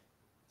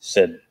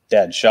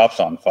 Dad's shop's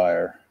on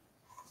fire.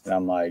 And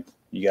I'm like,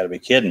 you got to be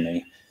kidding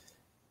me.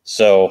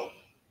 So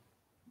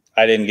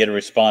I didn't get a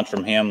response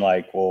from him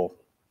like, well,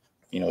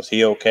 is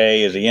he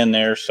okay? Is he in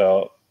there?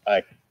 So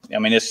I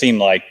mean, it seemed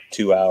like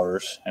 2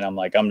 hours, and I'm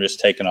like, I'm just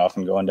taking off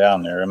and going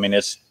down there. I mean,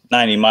 it's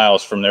 90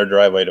 miles from their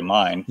driveway to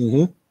mine.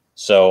 Mm-hmm.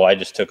 So I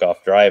just took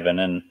off driving,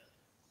 and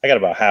I got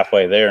about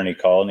halfway there, and he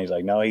called, and he's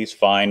like, no, he's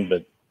fine,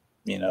 but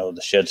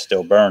the shed's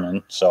still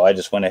burning. So I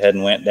just went ahead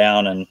and went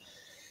down and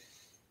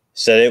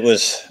said it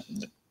was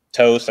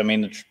toast. I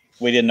mean,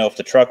 we didn't know if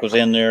the truck was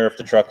in there, if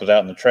the truck was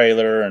out in the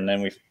trailer. And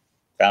then we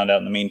found out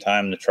in the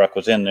meantime, the truck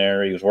was in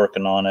there. He was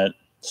working on it.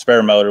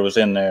 Spare motor was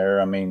in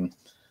there. I mean,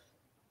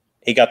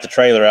 he got the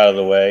trailer out of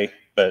the way,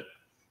 but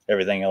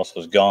everything else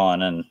was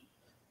gone. And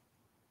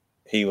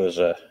he was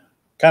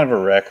kind of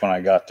a wreck when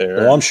I got there.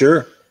 Well, I'm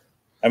sure.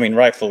 I mean,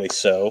 rightfully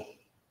so.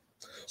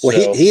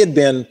 Well, he had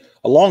been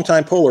a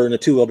long-time puller in the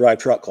 2-wheel drive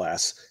truck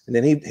class, and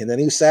then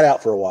he sat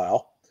out for a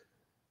while,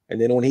 and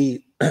then when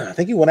I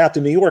think he went out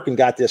to New York and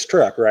got this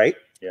truck, right?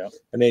 Yeah.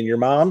 And then your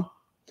mom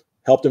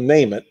helped him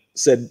name it.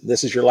 Said,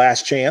 "This is your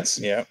last chance.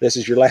 Yeah. This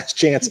is your last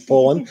chance at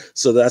pulling."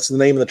 So that's the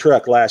name of the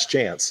truck, Last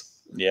Chance.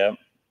 Yeah.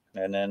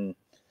 And then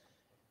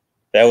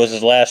that was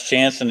his last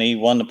chance, and he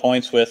won the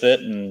points with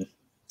it and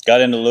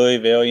got into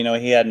Louisville.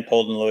 He hadn't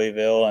pulled in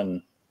Louisville,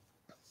 and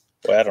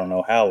I don't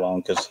know how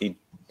long, because he'd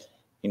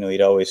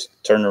always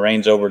turn the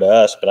reins over to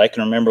us. But I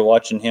can remember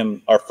watching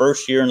him our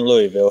first year in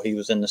Louisville. He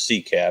was in the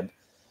C cab,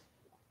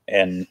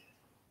 and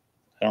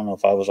I don't know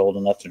if I was old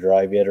enough to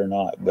drive yet or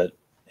not, but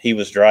he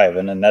was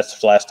driving, and that's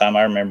the last time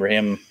I remember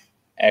him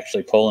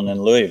actually pulling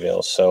in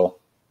Louisville. So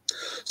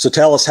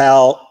tell us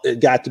how it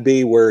got to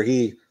be where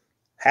he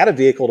had a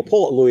vehicle to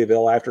pull at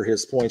Louisville after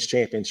his points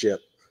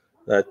championship.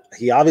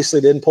 He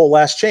obviously didn't pull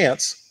Last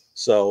Chance.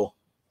 So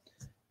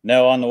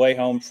no, on the way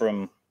home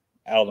from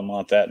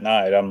Altamont that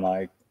night, I'm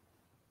like,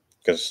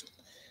 because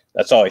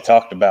that's all he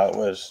talked about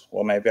was,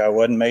 well, maybe I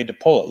wasn't made to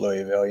pull at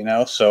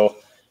Louisville, So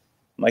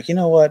I'm like, you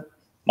know what?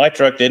 My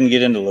truck didn't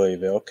get into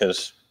Louisville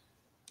because,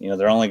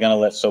 they're only going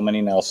to let so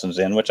many Nelsons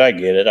in, which I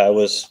get it. I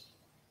was,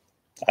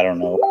 I don't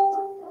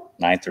know,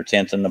 9th or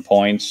 10th in the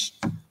points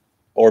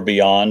or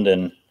beyond.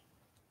 And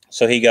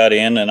so he got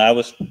in, and I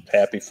was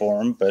happy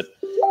for him. But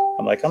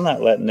I'm like, I'm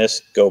not letting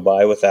this go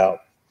by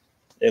without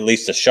at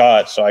least a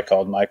shot. So I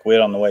called Mike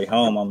Witt on the way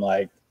home. I'm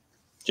like,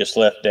 just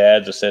left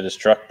Dad's. I said, his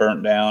truck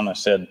burnt down. I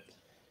said,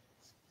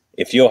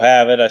 if you'll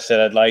have it, I said,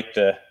 I'd like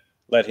to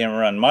let him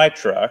run my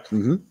truck.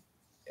 Mm-hmm.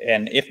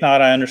 And if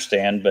not, I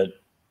understand. But,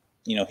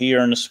 he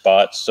earned a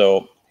spot,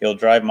 so he'll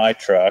drive my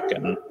truck.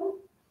 And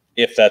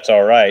if that's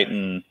all right.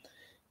 And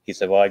he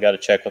said, well, I got to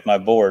check with my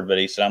board. But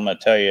he said, I'm going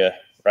to tell you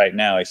right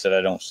now, he said,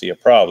 I don't see a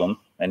problem.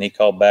 And he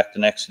called back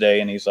the next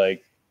day, and he's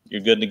like,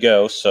 you're good to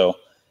go. So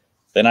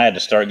then I had to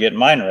start getting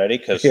mine ready,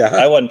 because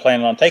I wasn't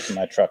planning on taking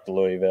my truck to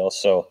Louisville.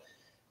 So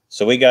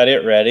we got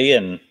it ready,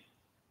 and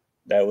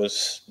that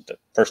was the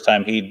first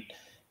time he'd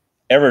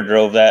ever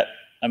drove that.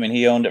 I mean,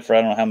 he owned it for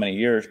I don't know how many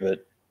years,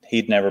 but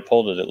he'd never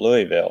pulled it at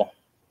Louisville.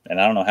 And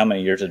I don't know how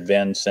many years it'd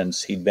been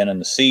since he'd been in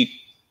the seat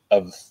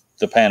of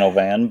the panel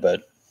van.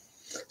 But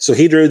so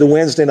he drew the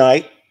Wednesday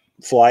night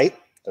flight.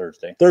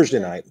 Thursday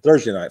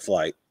night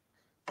flight,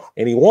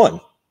 and he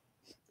won.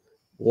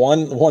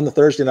 won the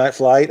Thursday night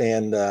flight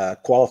and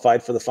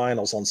qualified for the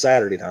finals on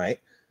Saturday night.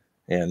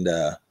 And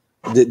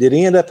did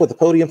he end up with the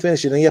podium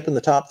finish? Did he end up in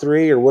the top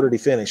 3, or what did he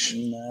finish?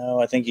 No,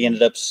 I think he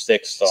ended up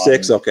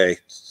 6th. Okay.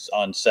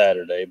 On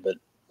Saturday, but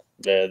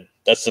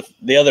that's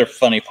the other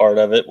funny part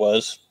of it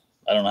was,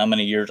 I don't know how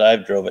many years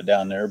I've drove it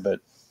down there, but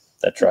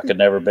that truck had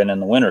never been in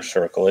the winner's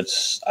circle.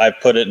 I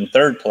put it in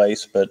 3rd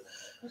place, but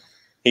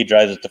he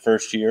drives it the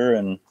first year,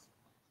 and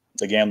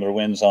the Gambler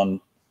wins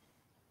on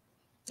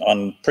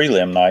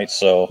prelim night.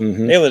 So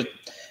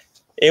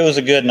it was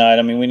a good night.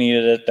 I mean, we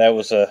needed it. That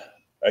was a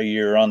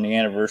year on the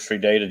anniversary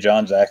date of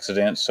John's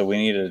accident, so we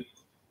needed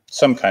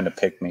some kind of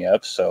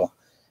pick-me-up. So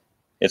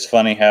it's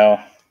funny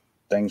how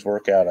things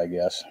work out, I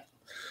guess.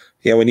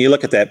 Yeah, when you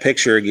look at that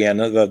picture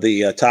again of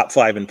the top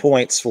 5 in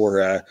points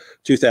for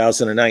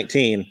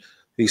 2019,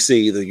 you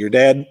see that your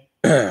dad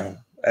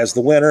as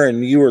the winner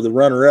and you were the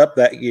runner-up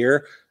that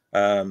year.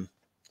 Of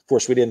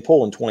course, we didn't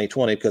pull in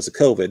 2020 because of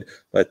COVID,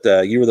 but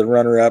you were the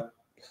runner-up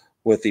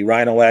with the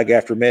Rhino Ag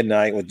After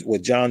Midnight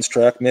with John's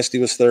truck. Misty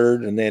was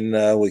 3rd, and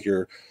then with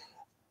your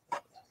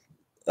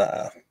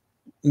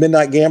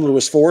Midnight Gambler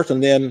was 4th.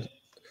 And then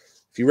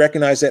if you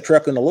recognize that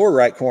truck in the lower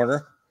right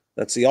corner,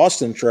 that's the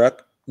Austin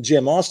truck,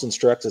 Jim Austin's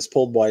truck that's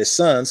pulled by his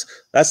sons.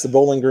 That's the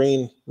Bowling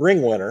Green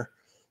ring winner.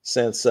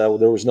 Since there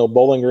was no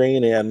Bowling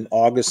Green in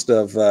August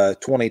of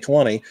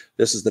 2020,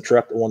 this is the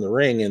truck that won the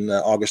ring in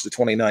August of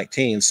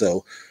 2019.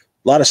 So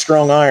a lot of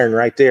strong iron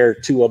right there,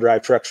 2-wheel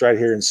drive trucks right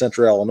here in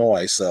Central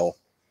Illinois. So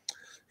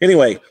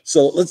anyway,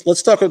 so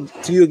let's talk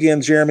to you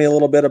again, Jeremy, a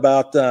little bit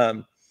about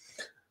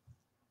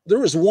there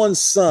was one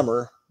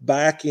summer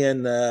back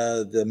in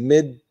the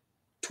mid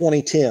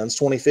 2010s,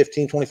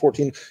 2015,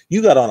 2014,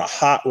 you got on a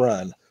hot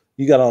run.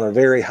 You got on a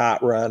very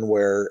hot run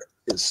where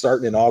it's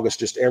starting in August,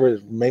 just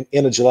end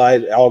of July,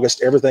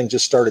 August, everything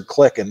just started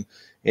clicking,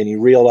 and you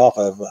reeled off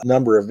a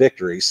number of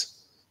victories.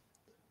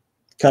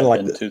 Kind of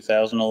like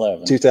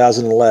 2011.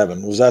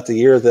 2011. Was that the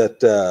year that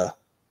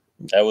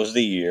that was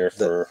the year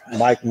for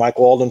Mike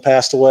Walden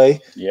passed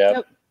away?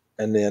 Yep.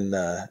 And then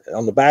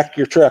on the back of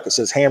your truck, it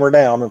says Hammer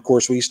Down. Of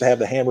course, we used to have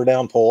the Hammer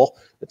Down pole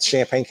at the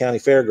Champaign County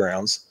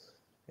Fairgrounds.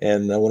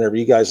 And whenever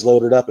you guys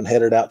loaded up and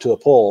headed out to a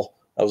pull,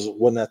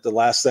 wasn't that the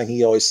last thing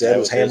he always said? That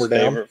was Hammer his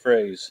Down? Favorite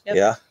phrase. Yep.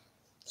 Yeah.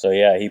 So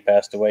yeah, he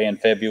passed away in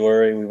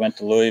February. We went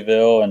to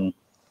Louisville and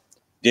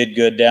did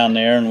good down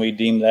there, and we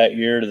deemed that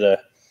year the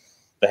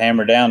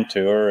Hammer Down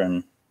Tour.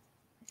 And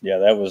yeah,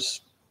 that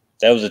was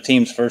the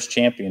team's first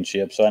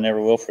championship, so I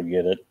never will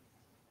forget it.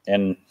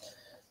 And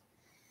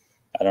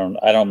I don't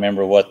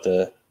remember what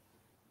the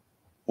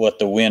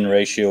win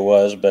ratio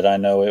was, but I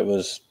know it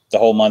was the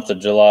whole month of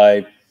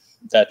July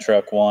that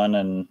truck won,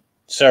 and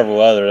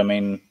several others. I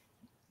mean,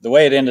 the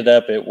way it ended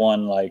up, it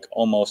won like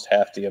almost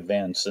half the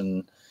events,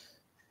 and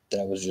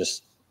that was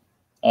just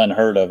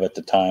unheard of at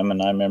the time.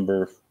 And I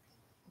remember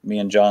me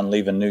and John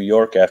leaving New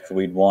York after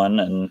we'd won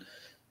and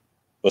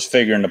was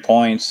figuring the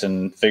points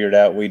and figured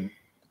out we'd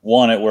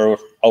won it, where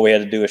all we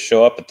had to do was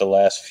show up at the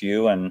last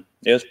few. And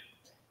it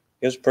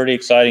was pretty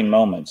exciting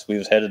moments. We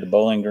was headed to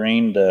Bowling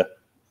Green to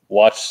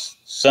watch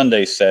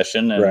Sunday's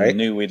session, and we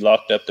knew we'd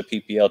locked up the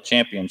PPL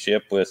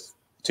championship with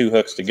 2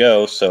 hooks to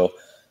go. So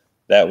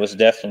that was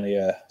definitely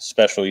a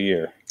special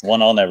year,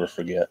 one I'll never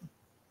forget.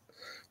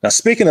 Now,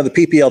 speaking of the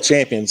PPL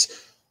champions,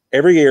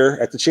 every year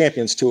at the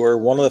Champions Tour,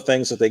 one of the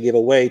things that they give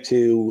away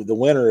to the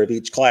winner of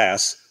each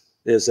class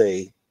is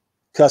a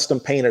custom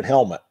painted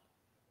helmet.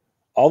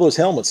 All those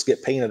helmets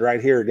get painted right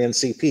here at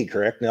NCP,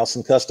 correct?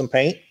 Nelson Custom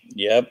Paint?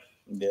 Yep.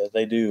 Yeah,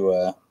 they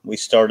do. We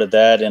started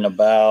that in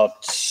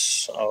about,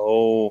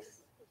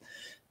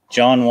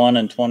 John won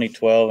in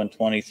 2012 and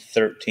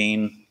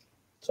 2013.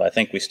 So I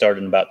think we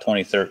started in about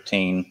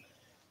 2013.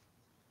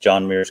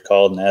 John Mears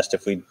called and asked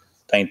if we'd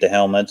paint the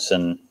helmets,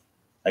 and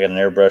I got an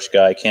airbrush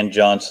guy, Ken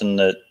Johnson,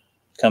 that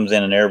comes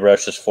in and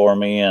airbrushes for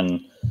me.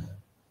 And,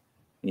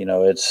 you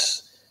know,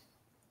 it's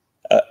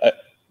a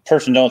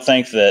person don't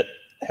think that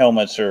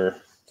helmets are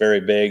very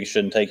big,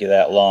 shouldn't take you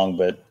that long,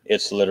 but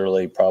it's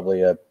literally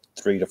probably a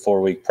 3 to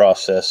 4 week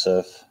process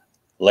of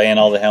laying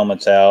all the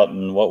helmets out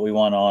and what we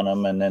want on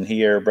them. And then he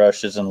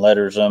airbrushes and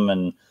letters them,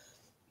 and,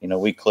 you know,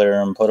 we clear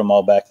them, put them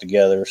all back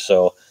together.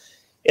 So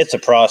it's a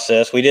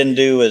process. We didn't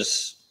do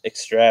as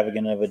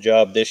extravagant of a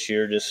job this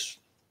year, just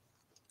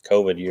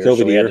COVID year.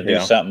 So we had to do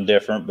something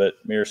different, but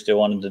Mir still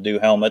wanted to do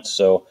helmets.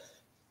 So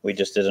we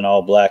just did an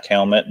all black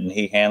helmet, and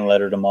he hand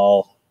lettered them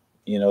all,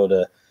 you know,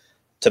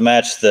 to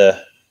match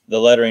the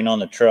lettering on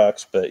the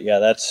trucks. But yeah,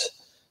 that's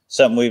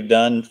something we've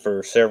done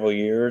for several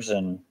years,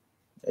 and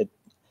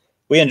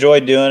we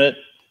enjoyed doing it.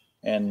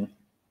 And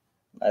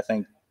I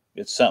think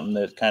it's something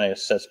that kind of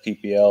sets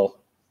PPL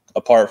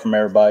apart from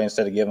everybody.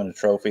 Instead of giving a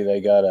trophy,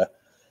 they got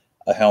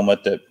a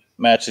helmet that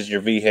matches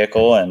your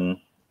vehicle. And,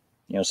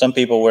 you know, some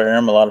people wear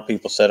them, a lot of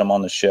people set them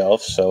on the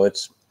shelf. So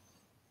it's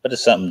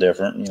something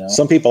different, you know.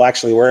 Some people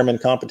actually wear them in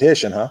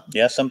competition, huh?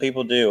 Yeah, some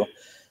people do.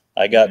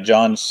 I got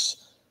John's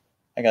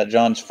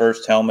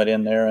first helmet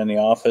in there in the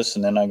office,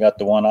 and then I got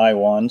the one I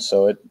won.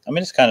 So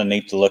it's kind of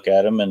neat to look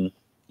at them, and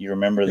you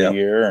remember the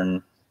year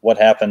and what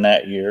happened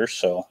that year.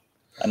 So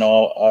I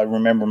know I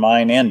remember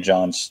mine and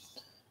John's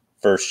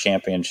first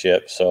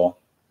championship. So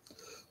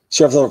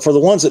for the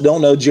ones that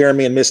don't know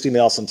Jeremy and Misty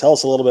Nelson, tell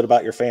us a little bit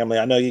about your family.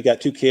 I know you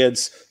got two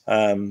kids,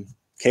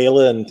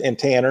 Kayla and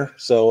Tanner.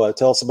 So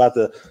tell us about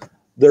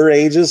their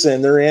ages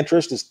and their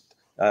interest.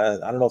 I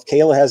don't know if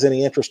Kayla has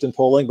any interest in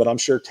pulling, but I'm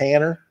sure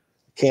Tanner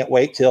can't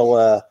wait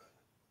till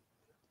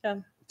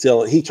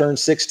he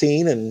turns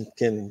 16 and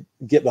can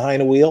get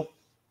behind a wheel.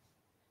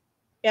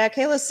 Yeah,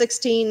 Kayla's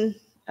 16.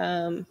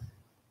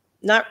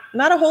 Not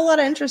a whole lot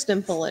of interest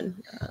in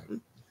pulling.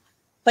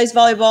 Plays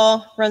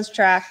volleyball, runs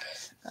track.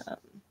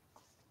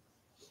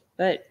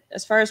 But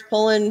as far as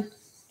pulling,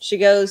 she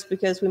goes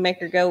because we make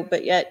her go.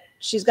 But yet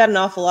she's got an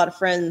awful lot of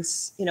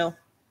friends,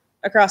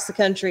 across the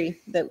country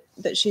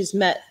that she's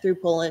met through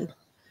pulling.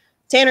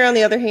 Tanner, on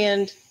the other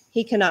hand,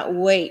 he cannot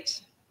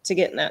wait to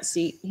get in that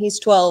seat. He's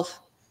 12,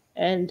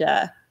 and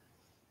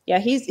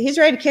he's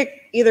ready to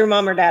kick either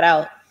mom or dad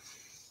out.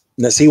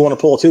 Does he want to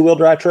pull a two-wheel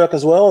drive truck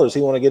as well, or does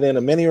he want to get in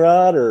a mini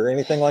rod or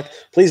anything like?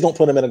 Please don't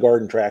put him in a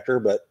garden tractor.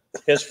 But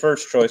his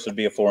first choice would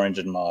be a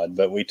 4-engine mod,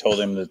 but we told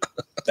him that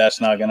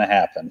that's not going to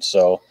happen.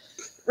 So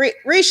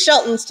Reese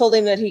Shelton's told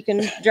him that he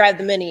can drive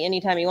the mini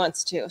anytime he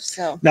wants to.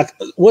 So now,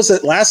 was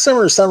it last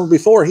summer or summer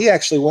before? He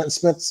actually went and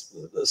spent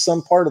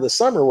some part of the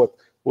summer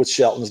with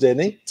Shelton's,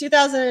 didn't he?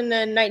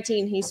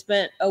 2019, he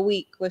spent a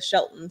week with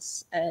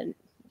Shelton's, and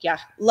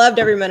loved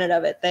every minute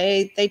of it.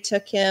 They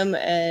took him,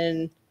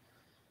 and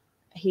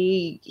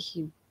he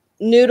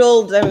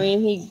noodled. I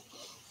mean, he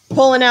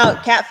pulling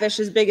out catfish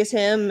as big as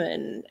him,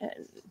 and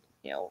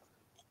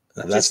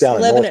that's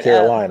down in North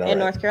Carolina. In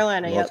North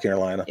Carolina, North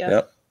Carolina.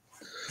 Yep.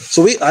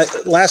 So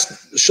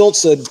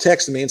Schultz had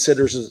texted me and said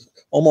there's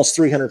almost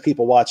 300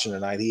 people watching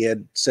tonight. He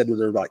had said there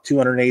were like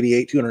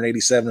 288,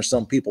 287 or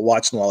some people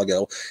watching a while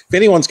ago. If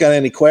anyone's got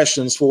any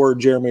questions for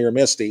Jeremy or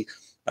Misty,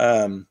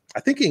 I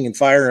think you can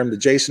fire him to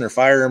Jason or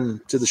fire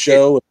him to the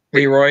show.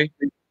 Leroy.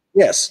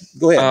 Yes,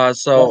 go ahead.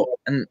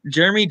 And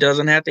Jeremy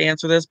doesn't have to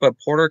answer this, but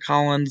Porter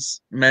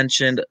Collins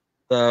mentioned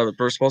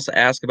we're supposed to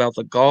ask about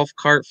the golf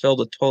cart filled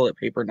with toilet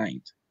paper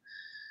night.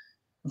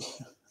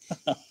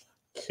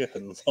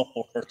 Good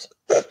Lord.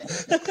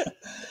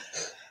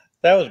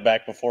 That was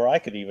back before I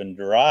could even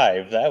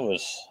drive. That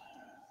was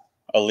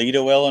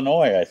Aledo,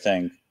 Illinois, I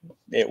think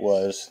it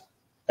was.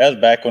 That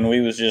was back when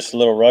we was just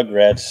little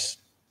rugrats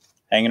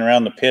hanging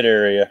around the pit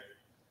area.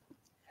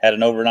 Had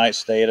an overnight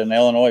stay at an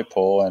Illinois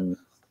pool, and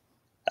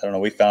I don't know,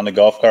 we found a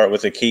golf cart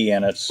with a key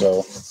in it.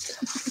 So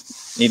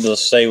needless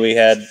to say, we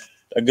had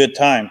a good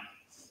time.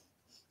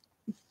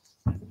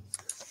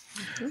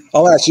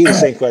 I'll ask you the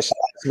same question,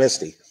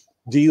 Misty.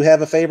 Do you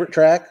have a favorite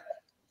track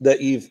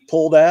that you've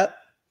pulled at?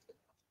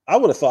 I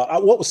would have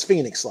thought, what was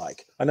Phoenix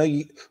like? I know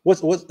you. What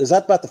is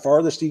that about the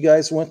farthest you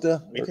guys went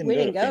to? We didn't go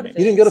to Phoenix.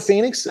 You didn't go to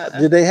Phoenix?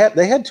 Did they have?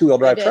 They had two-wheel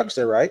drive trucks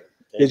there, right?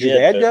 Did your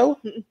dad go?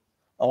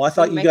 Oh, I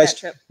thought you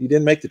guys. You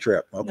didn't make the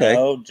trip. Okay.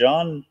 No,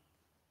 John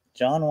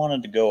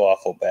wanted to go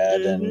awful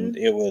bad, and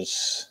it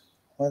was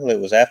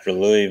after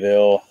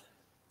Louisville.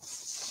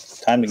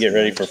 Time to get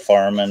ready for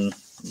farming.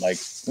 Like,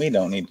 we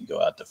don't need to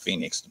go out to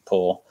Phoenix to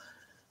pull.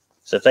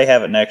 So if they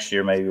have it next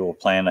year, maybe we'll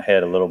plan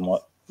ahead a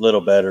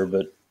little better.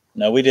 But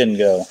no, we didn't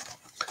go.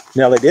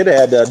 Now they did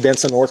add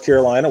Benson, North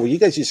Carolina. Well, you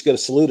guys used to go to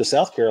Saluda,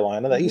 South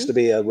Carolina. That used to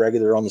be a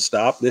regular on the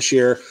stop. This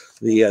year,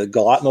 the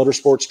Galat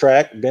Motorsports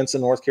track,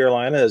 Benson, North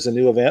Carolina, is a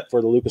new event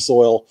for the Lucas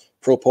Oil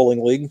Pro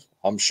Pulling League.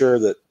 I'm sure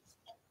that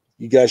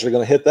you guys are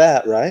going to hit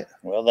that, right?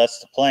 Well, that's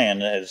the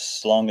plan,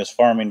 as long as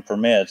farming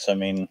permits. I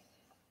mean,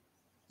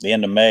 the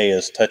end of May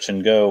is touch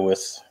and go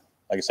with,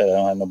 like I said, I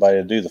don't have nobody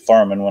to do the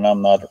farming when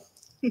I'm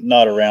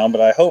not around.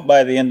 But I hope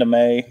by the end of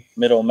May,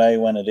 middle of May,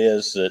 when it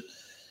is, that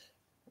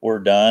we're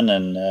done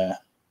and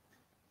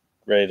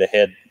ready to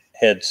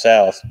head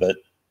south. But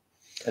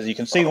as you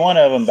can see, one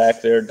of them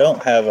back there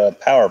don't have a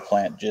power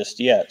plant just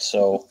yet.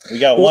 So we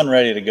got one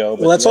ready to go.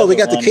 But that's why we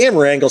got the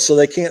camera angle, so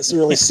they can't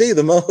really see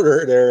the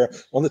motor there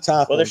on the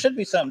top. Well, there should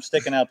be something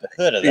sticking out the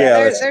hood of that.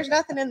 Yeah, there's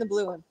nothing in the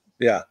blue one.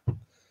 Yeah.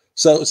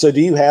 So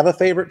do you have a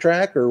favorite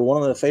track or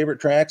one of the favorite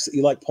tracks that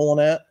you like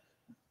pulling at?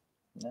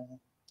 No.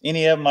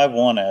 Any of them I've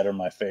won at are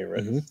my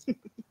favorite.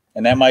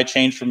 And that might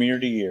change from year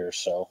to year.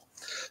 So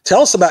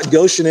tell us about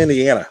Goshen,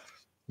 Indiana.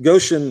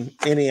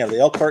 The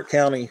Elkhart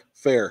County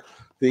Fair.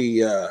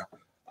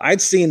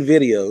 I'd seen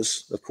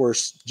videos. Of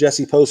course,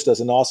 Jesse Post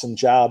does an awesome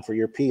job for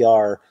your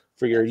PR,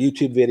 for your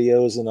YouTube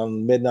videos and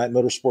on Midnight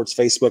Motorsports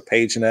Facebook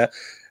page and that.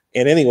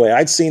 And anyway,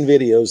 I'd seen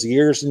videos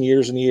years and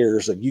years and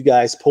years of you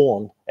guys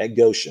pulling at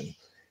Goshen.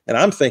 And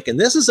I'm thinking,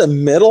 this is a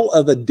middle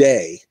of the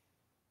day,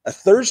 a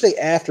Thursday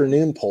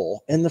afternoon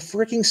pull, and the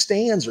freaking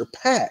stands are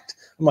packed.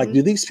 I'm like,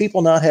 do these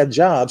people not have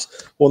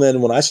jobs? Well,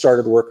 then when I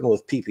started working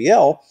with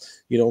PPL,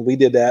 we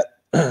did that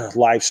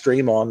live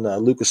stream on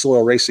Lucas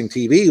Oil Racing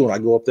TV. When I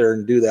go up there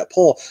and do that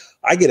pull,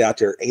 I get out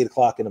there at 8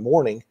 o'clock in the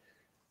morning,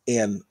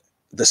 and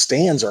the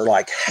stands are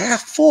like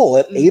half full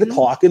at 8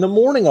 o'clock in the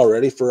morning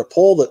already for a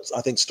pull that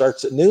I think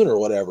starts at noon or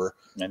whatever.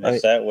 And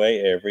it's that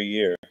way every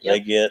year. Yep. They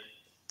get,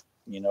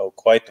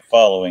 quite the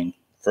following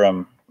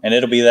and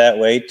it'll be that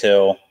way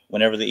till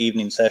whenever the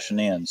evening session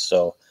ends.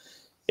 So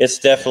it's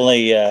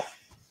definitely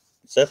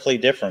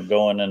different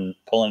going and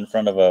pulling in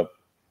front of a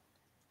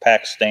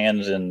packed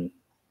stands in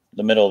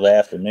the middle of the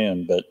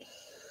afternoon. But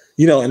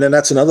and then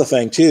that's another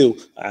thing too.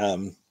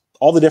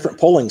 All the different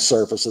pulling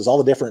surfaces, all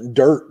the different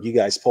dirt you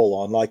guys pull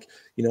on, like,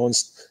 in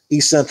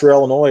East Central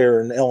Illinois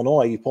or in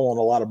Illinois, you pull on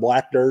a lot of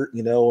black dirt,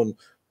 and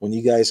when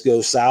you guys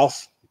go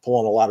south, you pull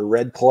on a lot of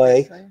red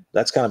clay.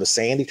 That's kind of a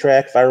sandy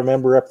track, if I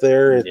remember, up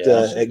there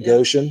at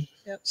Goshen.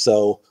 Yep.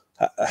 So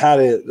how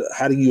do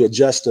you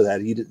adjust to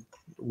that?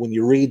 When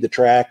you read the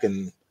track,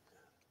 and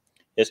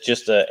it's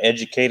just an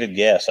educated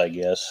guess, I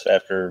guess.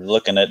 After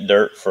looking at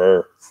dirt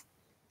for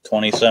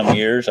 20-some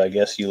years, I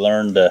guess you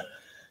learn to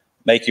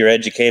make your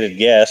educated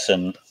guess,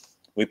 and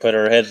we put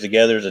our heads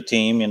together as a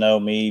team.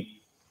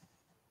 Me,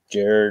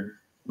 Jared,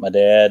 my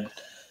dad.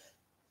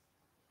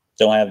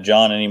 Don't have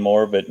John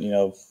anymore, but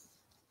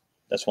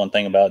that's one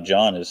thing about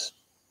John is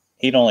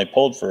he'd only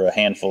pulled for a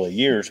handful of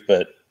years,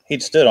 but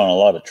he'd stood on a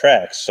lot of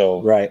tracks,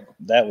 so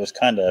that was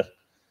kind of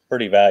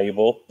pretty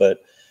valuable. But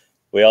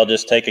we all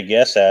just take a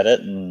guess at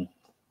it, and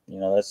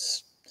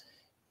that's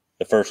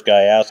the first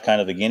guy out's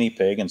kind of the guinea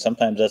pig, and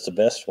sometimes that's the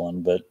best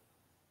one, but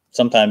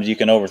sometimes you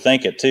can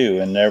overthink it too,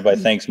 and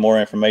everybody thinks more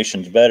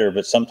information's better,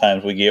 but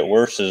sometimes we get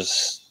worse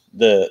as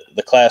the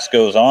class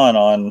goes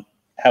on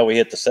how we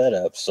hit the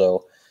setup.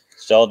 So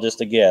it's all just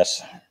a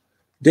guess.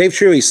 Dave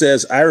Truey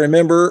says, I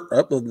remember,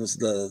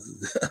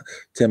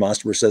 Tim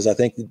Osterberg says, I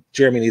think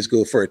Jeremy needs to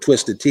go for a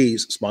Twisted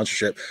Tees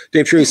sponsorship.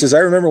 Dave Truey says, I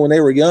remember when they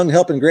were young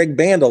helping Greg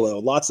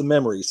Bandolo. Lots of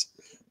memories.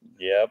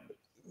 Yep.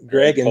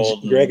 Greg and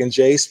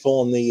Jace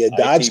pulling the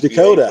Dodge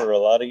Dakota for a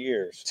lot of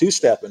years.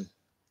 Two-stepping.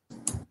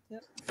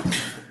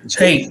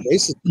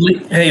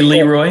 Hey,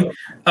 Leroy.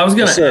 I was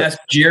going to ask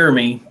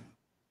Jeremy.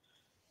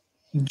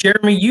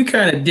 Jeremy, you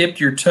kind of dipped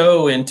your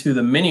toe into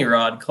the mini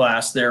rod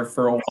class there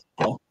for a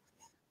while.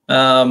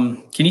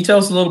 Can you tell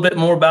us a little bit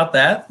more about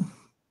that?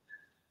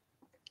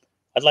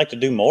 I'd like to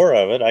do more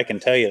of it. I can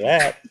tell you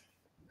that.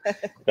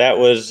 That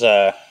was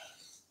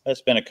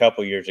that's been a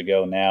couple years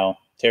ago now.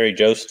 Terry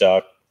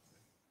Jostock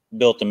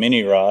built a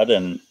mini rod,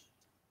 and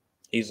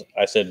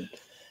I said,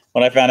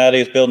 when I found out he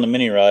was building a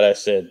mini rod, I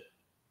said,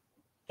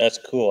 that's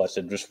cool. I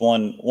said, just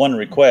one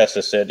request.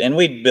 I said, and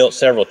we'd built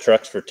several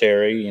trucks for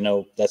Terry.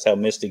 That's how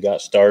Misty got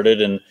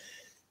started. And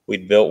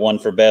we'd built one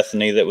for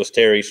Bethany that was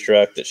Terry's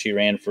truck that she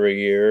ran for a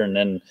year. And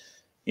then,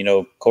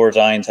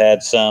 Corzines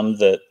had some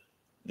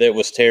that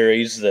was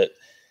Terry's.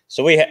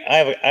 So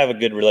I have a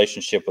good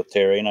relationship with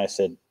Terry. And I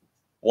said,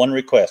 one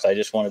request. I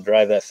just want to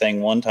drive that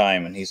thing one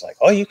time. And he's like,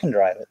 oh, you can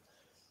drive it.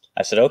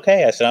 I said,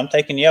 okay. I said, I'm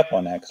taking you up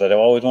on that because I've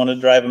always wanted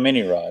to drive a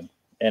mini rod.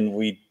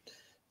 And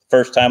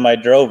first time I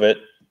drove it,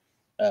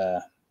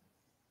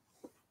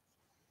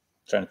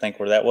 trying to think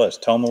where that was,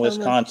 Toma,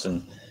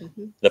 Wisconsin.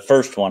 Mm-hmm. The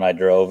first one I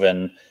drove,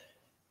 and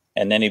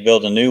then he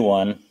built a new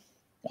one.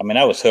 I mean,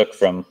 I was hooked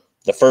from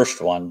the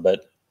first one,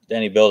 but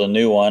then he built a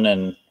new one,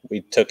 and we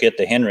took it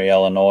to Henry,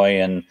 Illinois,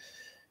 and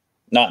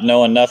not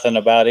knowing nothing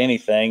about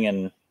anything,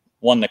 and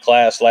won the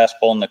class, last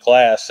pole in the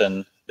class,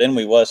 and then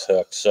we was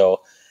hooked.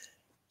 So,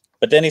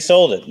 but then he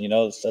sold it.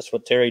 That's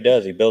what Terry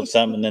does. He builds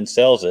something and then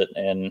sells it.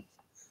 And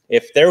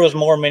if there was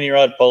more mini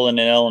rod pulling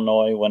in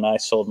Illinois when I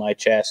sold my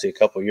chassis a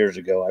couple years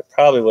ago, I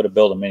probably would have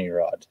built a mini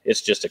rod. It's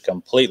just a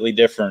completely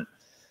different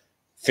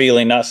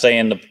feeling. Not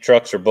saying the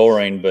trucks are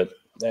boring, but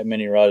that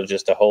mini rod is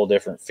just a whole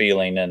different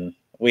feeling. And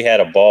we had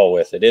a ball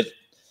with it.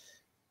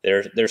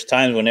 There's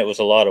times when it was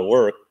a lot of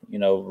work,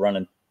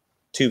 running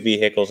two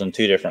vehicles in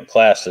two different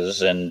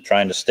classes and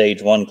trying to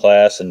stage one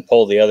class and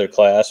pull the other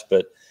class.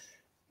 But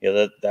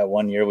that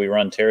one year we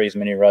run Terry's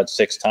mini rod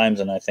 6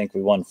 times, and I think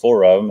we won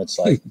 4 of them. It's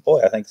like,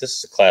 boy, I think this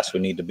is a class we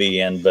need to be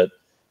in. But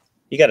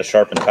you got to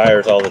sharpen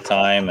tires all the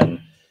time,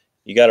 and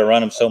you got to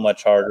run them so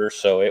much harder.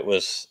 So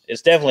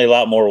it's definitely a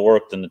lot more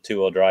work than the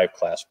 2-wheel drive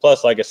class.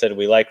 Plus, like I said,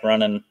 we like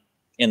running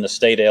in the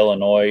state of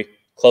Illinois,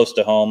 close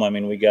to home. I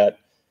mean, we got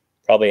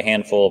probably a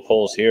handful of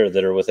pulls here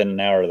that are within an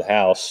hour of the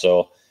house.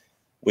 So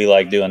we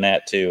like doing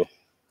that too.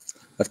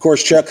 Of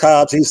course, Chuck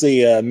Hobbs, he's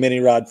the mini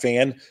rod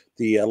fan,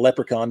 the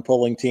Leprechaun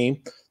pulling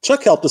team.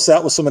 Chuck helped us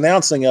out with some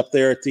announcing up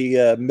there at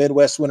the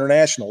Midwest Winter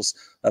Nationals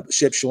up at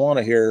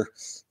Shipshawana here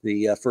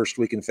the first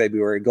week in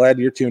February. Glad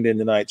you're tuned in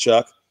tonight,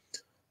 Chuck.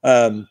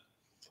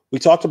 We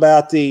talked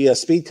about the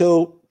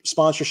Speedco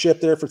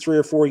sponsorship there for 3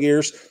 or 4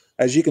 years.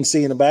 As you can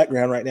see in the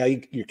background right now,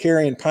 you're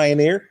carrying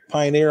Pioneer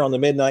on the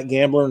Midnight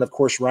Gambler, and, of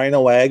course,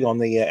 Rhino Ag on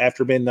the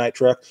After Midnight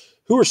truck.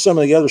 Who are some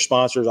of the other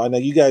sponsors? I know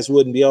you guys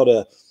wouldn't be able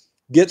to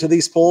get to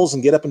these pulls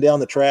and get up and down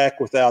the track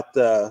without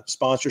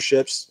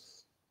sponsorships.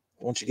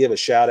 Why don't you give a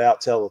shout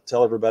out,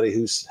 tell everybody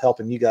who's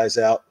helping you guys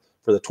out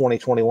for the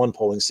 2021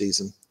 polling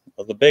season?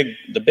 Well, the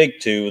big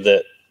two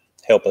that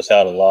help us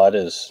out a lot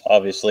is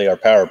obviously our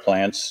power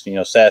plants,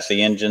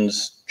 Sassy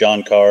Engines,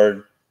 John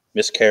Card,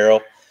 Miss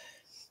Carol.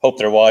 Hope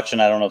they're watching.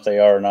 I don't know if they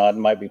are or not. It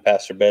might be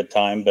past their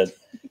bedtime, but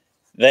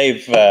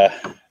they've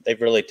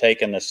really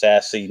taken the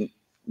Sassy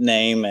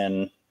name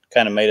and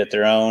kind of made it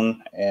their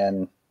own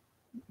and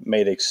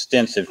made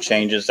extensive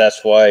changes.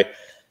 That's why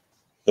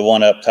the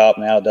one up top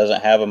now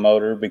doesn't have a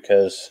motor,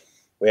 because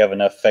we have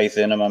enough faith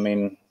in them. I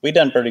mean, we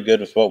done pretty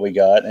good with what we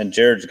got, and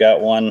Jared's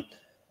got one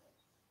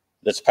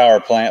that's power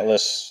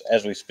plantless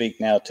as we speak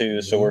now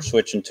too. So we're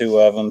switching 2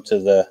 of them to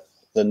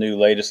the new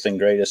latest and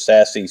greatest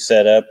Sassy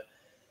setup.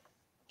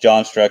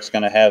 John's truck's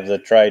going to have the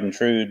tried and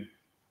true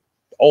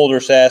older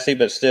Sassy,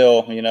 but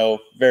still, you know,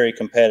 very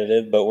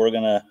competitive. But we're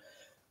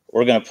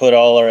gonna put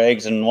all our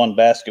eggs in one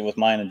basket with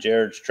mine and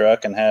Jared's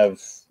truck and have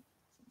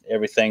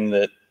everything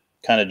that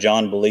kind of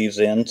John believes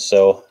in.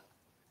 So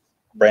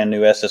brand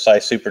new SSI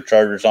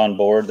Superchargers on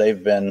board.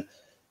 They've been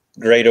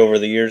great over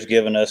the years,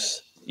 giving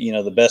us, you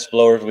know, the best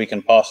blowers we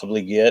can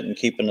possibly get and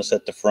keeping us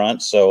at the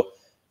front. So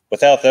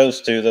without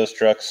those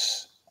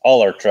trucks,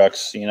 all our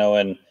trucks, you know,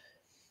 and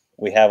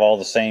we have all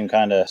the same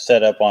kind of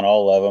setup on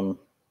all of them,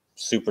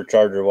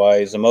 supercharger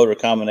wise. The motor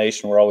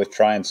combination, we're always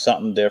trying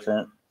something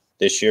different.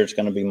 This year it's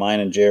going to be mine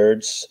and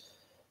Jared's.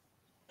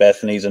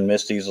 Bethany's and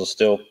Misty's will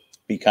still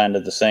be kind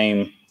of the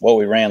same what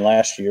we ran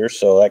last year.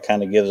 So that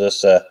kind of gives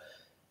us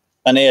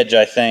an edge,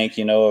 I think.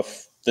 You know,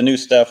 if the new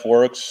stuff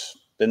works,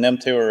 then them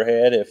 2 are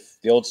ahead. If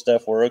the old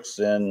stuff works,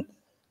 then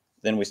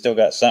we still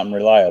got something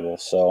reliable.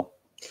 So,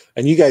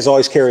 and you guys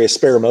always carry a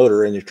spare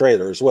motor in your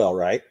trailer as well,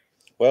 right?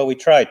 Well, we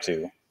try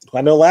to.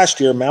 I know last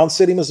year, Mound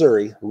City,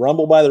 Missouri,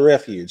 Rumble by the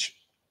Refuge.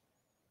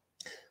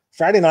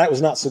 Friday night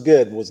was not so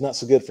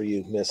good for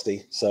you,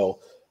 Misty. So,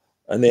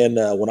 and then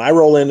when I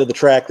roll into the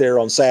track there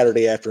on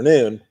Saturday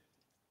afternoon,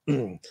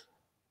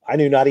 I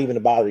knew not even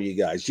to bother you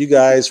guys. You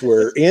guys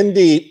were in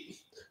deep,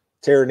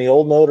 tearing the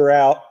old motor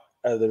out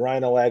of the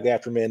Rhino Ag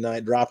after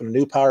midnight, dropping a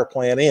new power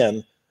plant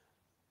in,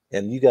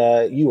 and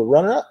you were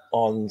running up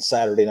on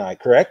Saturday night,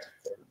 correct?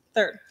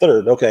 Third.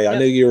 Okay, yep. I Yep.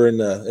 knew you were in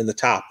the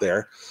top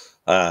there.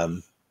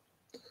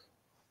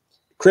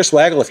 Chris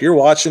Waggle, if you're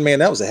watching, man,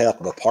 that was a heck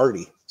of a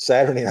party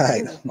Saturday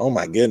night. Oh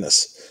my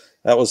goodness,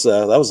 that was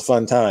a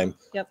fun time.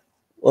 Yep.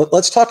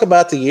 Let's talk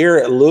about the year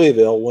at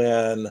Louisville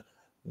when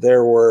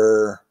there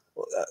were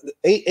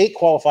eight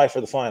qualify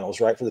for the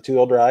finals, right, for the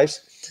 2-wheel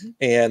drives,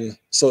 and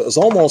so it was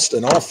almost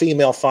an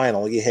all-female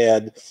final. You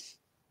had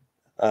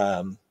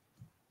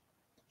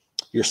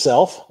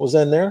yourself was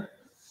in there,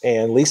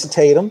 and Lisa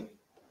Tatum,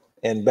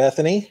 and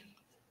Bethany,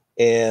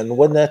 and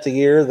wasn't that the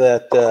year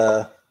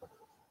that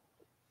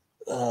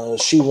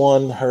she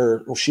won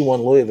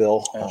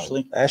Louisville?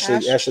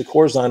 Ashley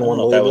Corzine won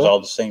Louisville. That was all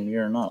the same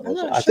year or not?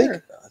 Was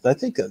it? I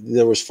think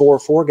there was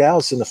four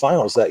gals in the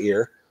finals that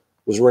year.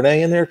 Was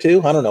Renee in there too?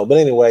 I don't know, but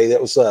anyway,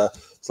 that was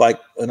it's like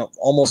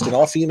almost an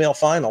all-female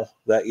final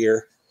that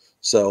year.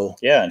 So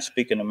yeah, and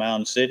speaking of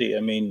Mound City,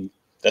 I mean,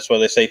 that's why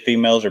they say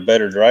females are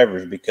better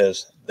drivers,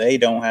 because they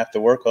don't have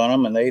to work on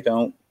them and they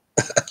don't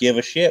give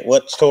a shit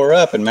what's tore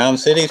up. And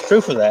Mound City is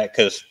proof of that,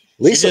 because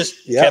Lisa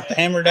just kept the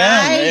hammer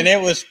down, and it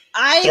was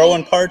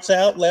throwing parts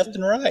out left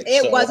and right.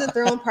 It wasn't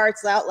throwing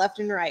parts out left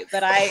and right,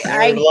 but I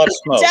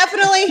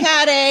definitely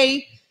had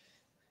a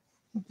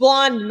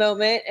blonde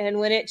moment, and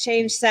when it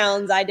changed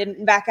sounds, I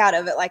didn't back out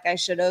of it like I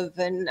should have.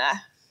 And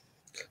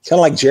kind of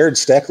like Jared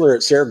Steckler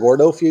at Cerro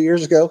Gordo a few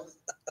years ago.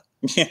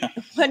 Yeah,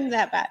 wasn't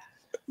that bad.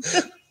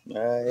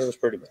 It was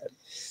pretty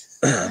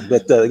bad.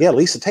 But yeah,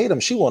 Lisa Tatum,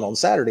 she won on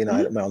Saturday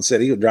night at Mound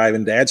City,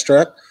 driving Dad's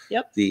truck.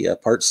 Yep. The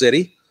Part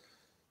City.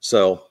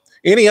 So,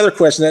 any other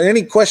questions?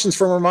 Any questions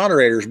from our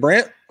moderators?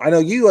 Brent, I know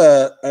you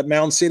at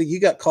Mound City, you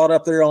got caught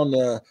up there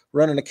on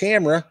running a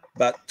camera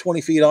about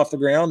 20 feet off the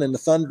ground in the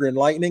thunder and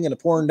lightning and the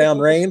pouring down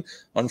rain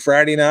on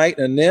Friday night,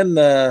 and then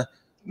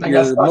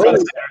your motor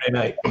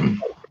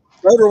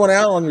went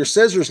out on your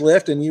scissors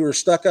lift, and you were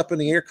stuck up in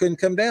the air, couldn't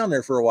come down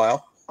there for a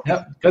while.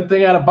 Yep. Good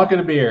thing I had a bucket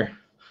of beer.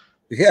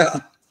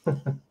 Yeah.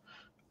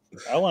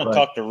 I want to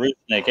talk to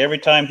Rootnik. Every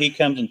time he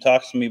comes and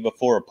talks to me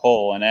before a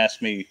poll and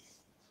asks me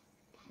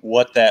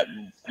what that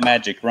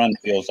magic run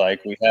feels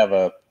like, we have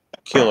a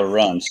killer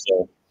run.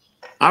 So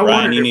I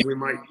wondered if we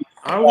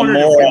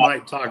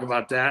might talk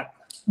about that.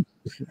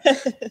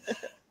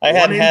 I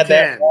hadn't had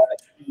that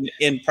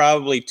in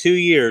probably 2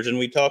 years, and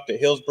we talked at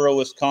Hillsboro,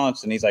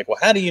 Wisconsin. He's like, well,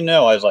 how do you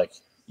know? I was like,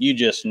 you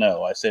just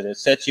know. I said, it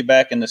sets you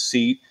back in the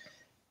seat,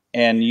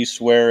 and you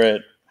swear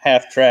at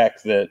half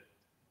track that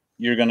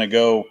you're going to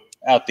go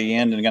out the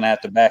end and going to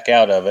have to back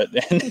out of it.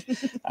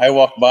 And I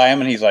walked by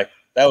him, and he's like,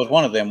 that was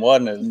one of them,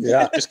 wasn't it? And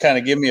yeah. Just kind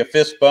of give me a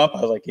fist bump.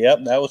 I was like, yep,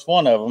 that was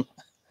one of them.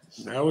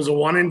 That was a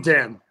 1 in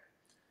 10.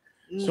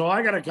 So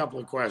I got a couple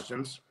of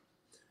questions.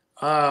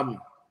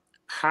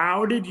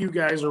 How did you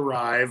guys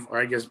arrive?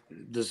 Or I guess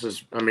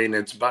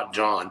it's about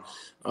John.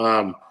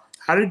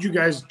 How did you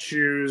guys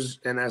choose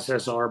an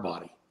SSR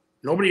body?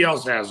 Nobody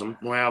else has them.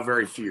 Well,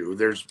 very few.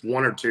 There's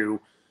 1 or 2.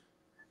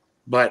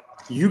 But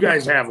you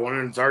guys have one,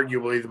 and it's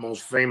arguably the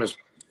most famous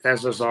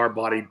SSR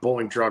body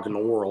pulling truck in the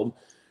world.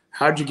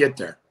 How'd you get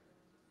there?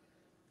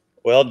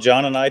 Well,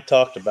 John and I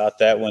talked about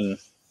that when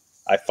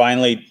I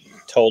finally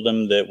told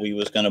him that we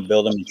was going to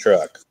build him a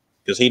truck,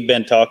 because he'd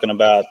been talking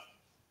about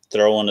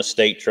throwing a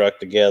state truck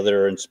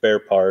together and spare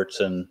parts.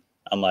 And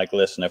I'm like,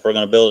 listen, if we're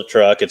going to build a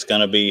truck, it's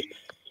going to be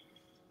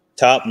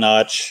top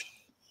notch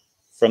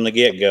from the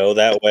get-go.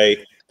 That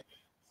way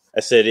I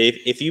said,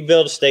 if you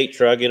build a state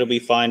truck, it'll be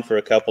fine for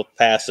a couple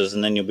passes,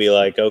 and then you'll be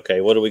like, okay,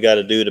 what do we got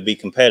to do to be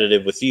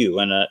competitive with you?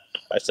 And I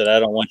said, I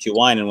don't want you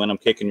whining when I'm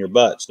kicking your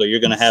butt, so you're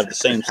going to have the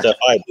same stuff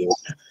I do.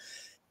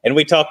 And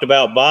we talked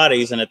about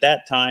bodies, and at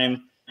that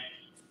time,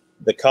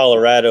 the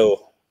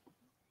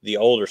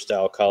older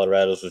style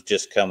Colorados was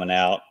just coming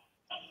out,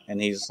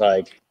 and he's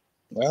like,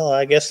 well,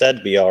 I guess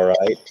that'd be all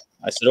right.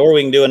 I said, or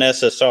we can do an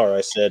SSR.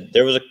 I said,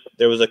 there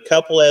was a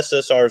couple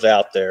SSRs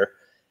out there,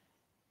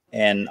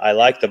 and I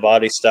liked the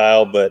body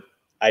style, but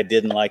I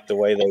didn't like the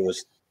way they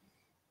was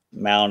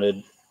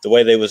mounted, the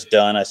way they was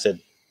done. I said,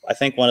 I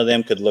think one of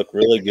them could look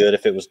really good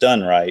if it was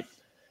done right.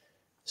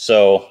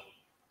 So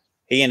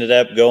he ended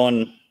up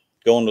going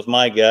with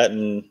my gut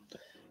and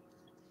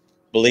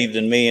believed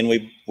in me, and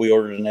we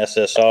ordered an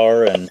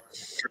SSR, and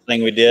first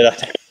thing we did,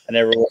 I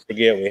never will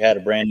forget, we had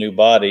a brand new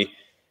body,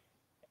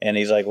 and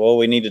he's like, well,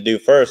 we need to do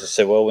first. I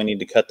said, well, we need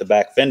to cut the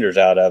back fenders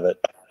out of it.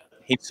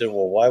 He said,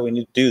 well, why we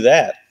need to do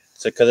that? I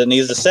said, because it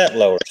needs a set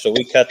lower. So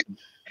we cut the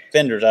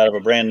fenders out of a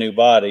brand new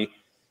body,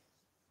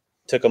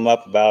 took them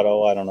up about,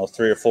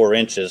 3 or 4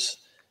 inches.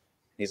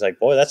 He's like,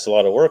 boy, that's a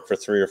lot of work for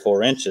 3 or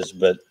 4 inches.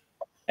 But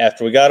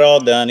after we got all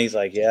done, he's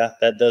like, yeah,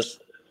 that does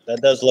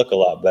look a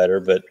lot better.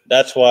 But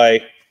that's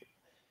why,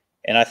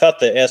 and I thought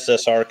the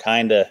SSR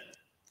kind of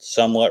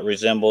somewhat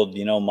resembled,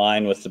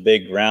 mine with the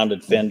big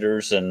rounded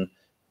fenders, and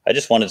I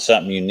just wanted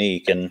something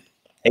unique, and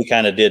he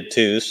kind of did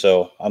too.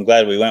 So I'm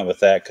glad we went with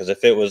that, because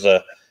if it was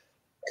a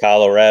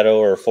Colorado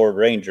or a Ford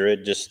Ranger,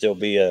 it'd just still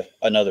be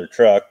another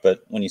truck.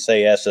 But when you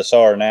say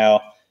SSR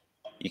now,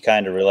 you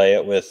kind of relay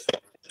it with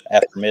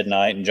After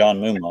Midnight and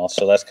John Moomaw,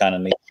 so that's kind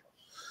of neat.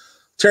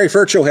 Terry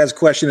Furcho has a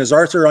question. Is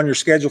Arthur on your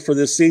schedule for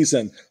this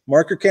season?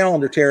 Mark your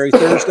calendar, Terry.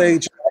 Thursday,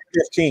 July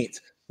 15th.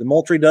 The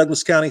Moultrie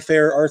Douglas County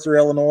Fair, Arthur,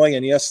 Illinois.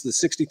 And yes, the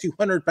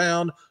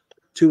 6,200-pound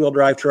two-wheel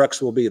drive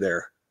trucks will be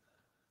there.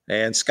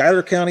 And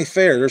Schuyler County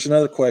Fair, there's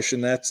another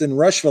question. That's in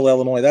Rushville,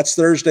 Illinois. That's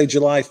Thursday,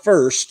 July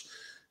 1st.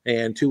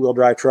 And two-wheel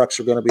drive trucks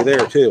are going to be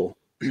there too.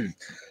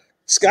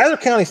 Schuyler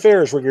County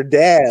Fair is where your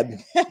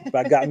dad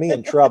got me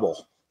in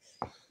trouble.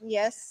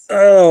 Yes.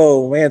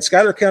 Oh, man.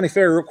 Schuyler County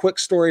Fair, real quick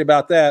story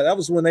about that. That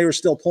was when they were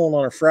still pulling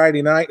on a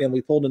Friday night, and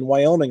we pulled in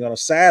Wyoming on a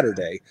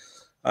Saturday.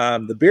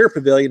 The beer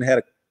pavilion had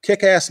a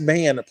kick-ass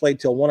band that played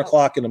till 1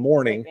 o'clock in the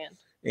morning.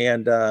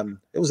 And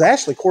it was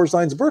Ashley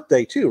Corzline's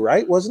birthday too,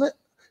 right? Wasn't it?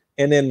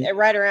 And then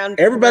right around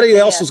everybody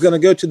else was going to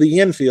go to the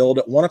infield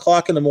at 1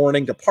 o'clock in the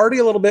morning to party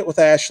a little bit with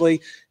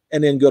Ashley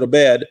and then go to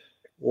bed.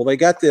 Well, they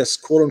got this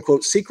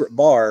quote-unquote secret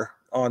bar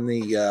on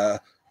the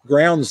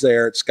grounds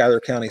there at Schuyler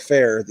County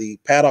Fair, the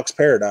Paddock's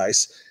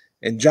Paradise,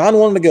 and John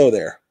wanted to go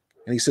there.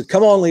 And he said,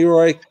 come on,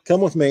 Leroy,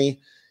 come with me.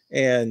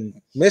 And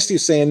Misty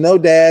was saying, no,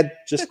 Dad,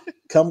 just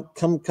come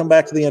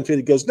back to the infield.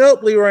 He goes,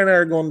 nope, Leroy and I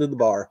are going to the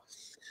bar.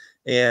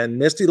 And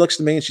Misty looks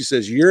to me and she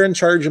says, you're in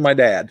charge of my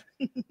dad.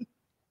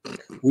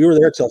 We were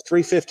there till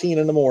 3:15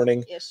 in the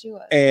morning. Yes, she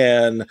was.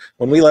 And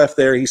when we left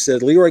there, he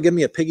said, Leroy, give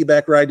me a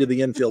piggyback ride to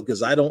the infield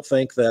because I don't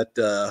think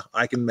that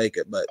I can make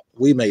it. But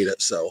we made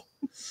it. So,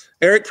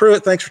 Eric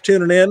Pruitt, thanks for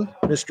tuning in,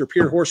 Mr.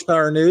 Pure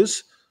Horsepower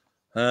News.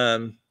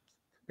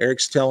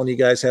 Eric's telling you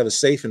guys have a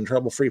safe and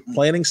trouble-free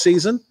planning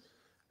season.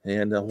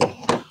 And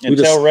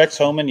tell Rex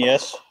Homan,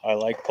 yes, I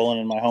like pulling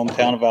in my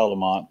hometown of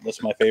Altamont.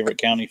 That's my favorite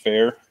county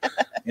fair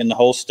in the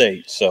whole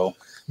state. So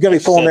you're going to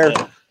be pulling there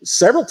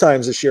several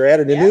times this year.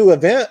 Added a new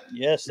event.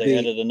 Yes, they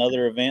added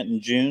another event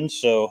in June.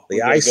 So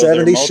the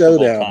I-70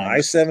 Showdown.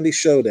 I-70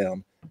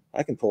 Showdown.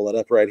 I can pull that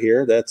up right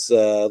here. That's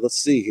let's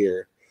see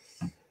here.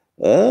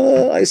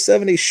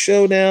 I-70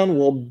 Showdown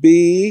will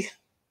be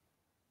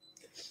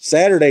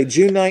Saturday,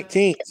 June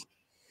 19th.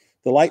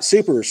 The light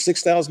supers,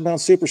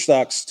 6,000-pound super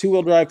stocks,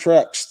 two-wheel drive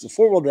trucks, the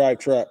four-wheel drive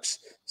trucks,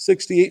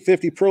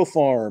 6850 Pro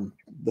Farm,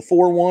 the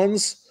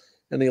 4-1s,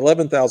 and the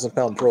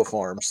 11,000-pound Pro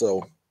Farm.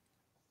 So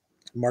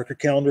mark your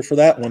calendar for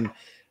that one.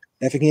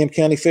 Effingham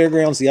County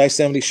Fairgrounds, the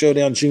I-70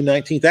 Showdown, June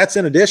 19th. That's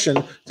in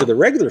addition to the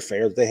regular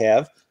fair that they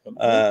have.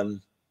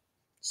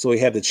 So we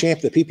have the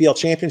PPL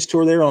Champions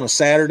Tour there on a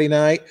Saturday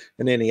night,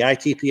 and then the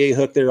ITPA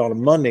Hook there on a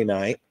Monday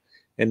night.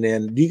 And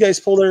then do you guys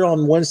pull there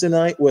on Wednesday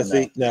night with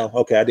No.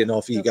 Okay. I didn't know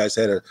if you guys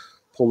had to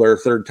pull there a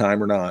third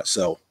time or not.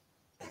 So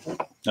no,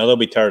 they'll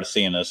be tired of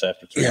seeing us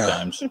after 3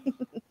 times.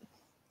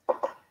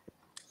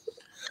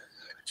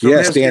 So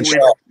yes, Dan.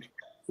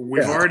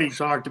 We've already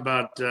talked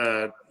about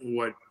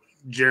what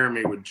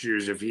Jeremy would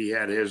choose if he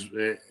had his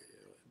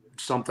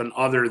something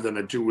other than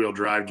a two-wheel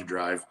drive to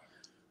drive.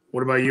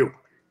 What about you?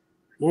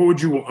 What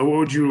would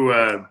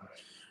you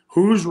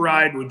whose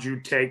ride would you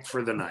take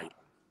for the night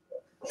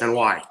and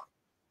why?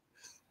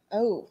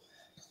 Oh,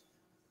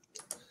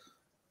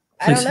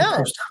 I don't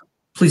know.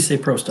 Please say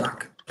Pro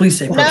Stock. Please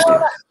say Pro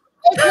Stock.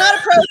 It's not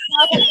a Pro Stock.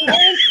 I can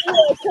guarantee it.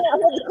 I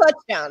cannot hold the clutch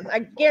down. I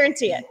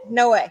guarantee it.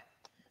 No way.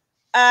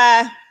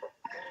 I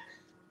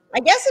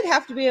guess it'd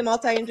have to be a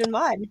multi-engine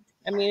mod.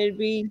 I mean, it'd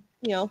be,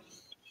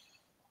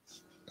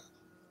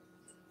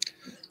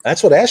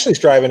 That's what Ashley's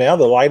driving now,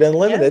 the Light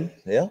Unlimited.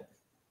 Yeah.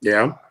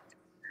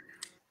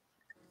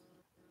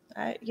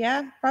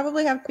 Yeah,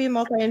 probably have to be a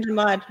multi-engine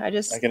mod. I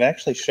can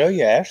actually show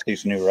you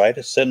Ashley's new ride.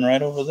 It's sitting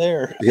right over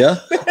there. Yeah.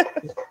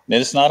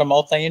 It's not a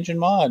multi-engine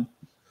mod.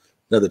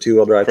 Another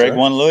 2-wheel drive. Craig truck.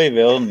 won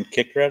Louisville and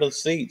kicked her out of the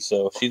seat,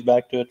 so she's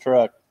back to a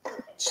truck.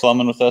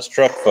 Slumming with us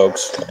truck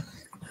folks.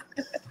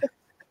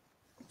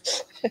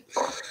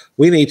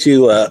 We need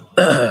to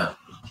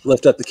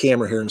lift up the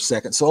camera here in a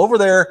second. So over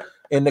there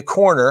in the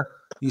corner,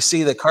 you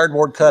see the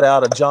cardboard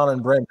cutout of John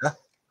and Brenda.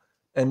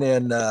 And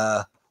then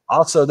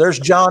also there's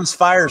John's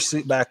fire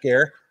suit back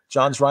there.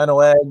 John's Rhino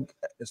Egg.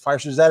 His fire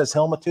suit, is that his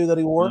helmet too that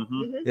he wore?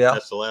 Mm-hmm. Yeah.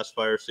 That's the last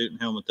fire suit and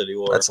helmet that he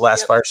wore. That's the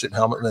last fire suit and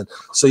helmet. And then,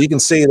 so you can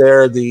see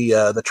there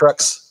the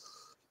trucks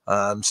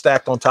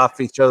stacked on top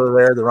of each other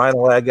there. The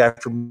Rhino Egg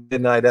after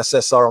Midnight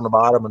SSR on the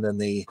bottom, and then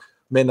the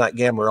Midnight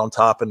Gambler on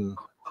top. And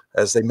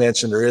as they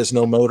mentioned, there is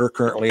no motor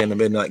currently in the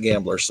Midnight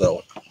Gambler.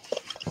 So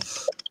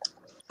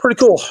pretty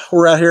cool.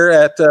 We're out here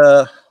at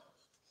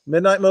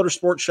Midnight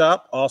Motorsports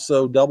Shop.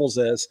 Also doubles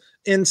as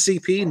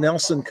NCP,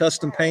 Nelson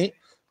Custom Paint.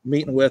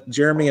 Meeting with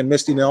Jeremy and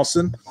Misty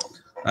Nelson.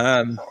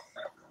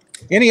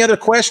 Any other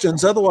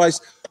questions?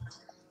 Otherwise,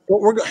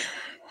 what we're going.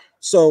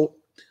 So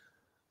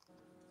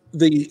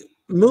the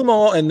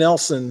Mumal and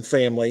Nelson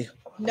family.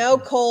 No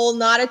coal,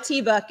 not a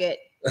tea bucket.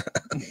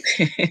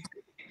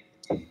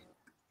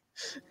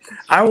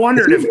 I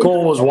wondered if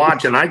Cole was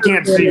watching. I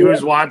can't see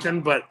who's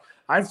watching, but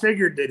I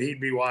figured that he'd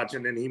be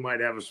watching and he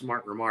might have a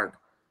smart remark.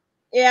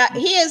 Yeah,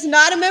 he is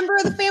not a member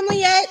of the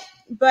family yet,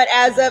 but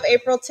as of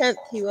April 10th,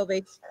 he will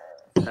be.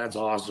 That's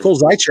awesome. Cole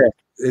Zychek,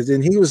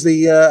 and he was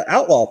the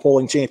outlaw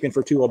pulling champion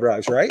for 2-wheel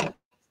drives, right?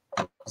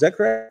 Is that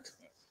correct?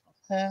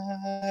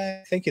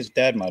 I think his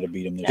dad might have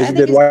beat him. Yeah,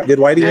 Did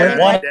Whitey win?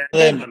 One of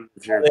them,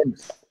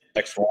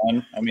 next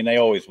one. I mean, they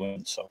always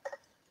win. So,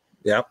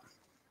 yeah.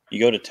 You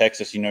go to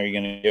Texas, you know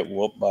you're going to get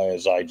whooped by a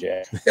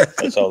Zyjack.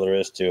 That's all there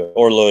is to it.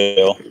 Or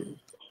Louisville.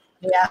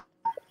 Yeah.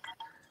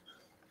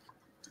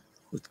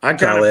 I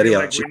kind of feel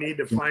like we need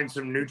to find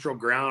some neutral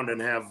ground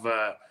and have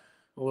a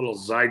little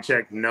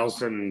Zychek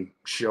Nelson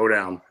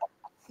showdown.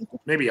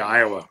 Maybe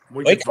Iowa.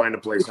 We could find a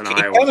place in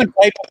Iowa. Come and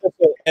play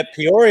at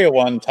Peoria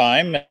one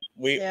time.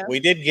 We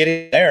did get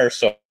in there,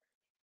 so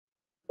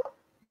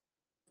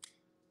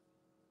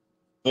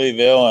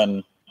Louisville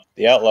and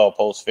the Outlaw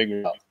Pulse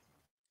figured out.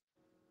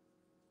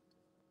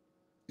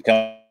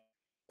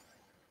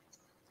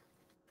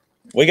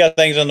 We got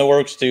things in the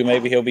works too.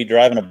 Maybe he'll be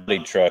driving a body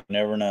truck.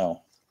 Never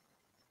know.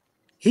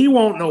 He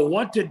won't know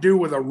what to do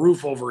with a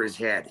roof over his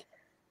head.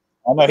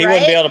 Oh, no, he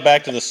wouldn't be able to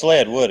back to the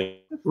sled, would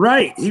he?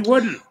 Right, he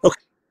wouldn't.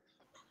 Okay.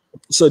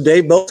 So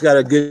Dave Bolt's got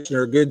a good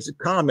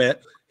comment.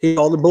 He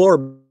called the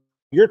blower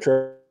your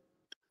truck.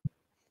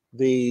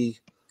 The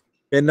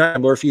Midnight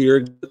Gambler a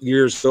few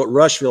years ago at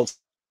Rushville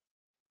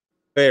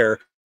Fair.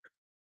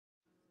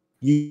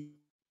 You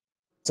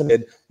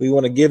said we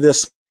want to give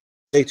this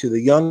to the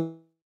young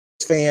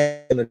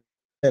fan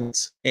and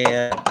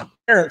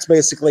parents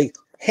basically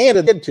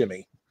handed it to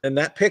me. And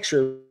that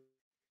picture,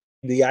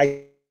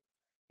 the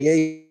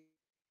IA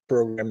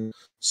program.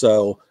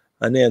 So,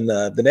 and then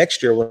the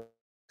next year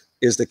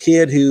is the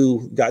kid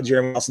who got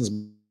Jeremy Nelson's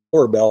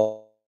blower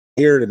belt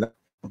here tonight.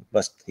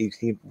 But we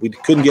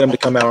couldn't get him to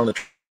come out on the.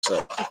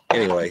 So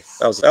anyway,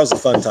 that was a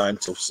fun time.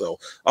 So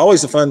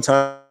always a fun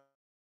time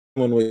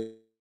when we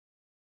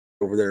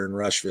over there in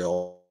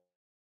Rushville.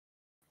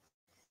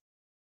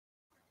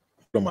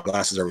 I put on my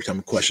glasses every time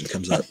a question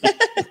comes up.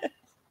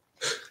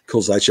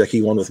 Cool, Zychek,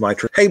 he won with my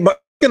truck. Hey,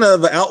 but speaking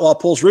of outlaw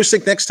pulls,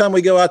 Rusik, next time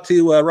we go out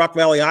to Rock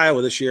Valley,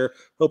 Iowa this year,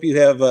 hope you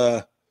have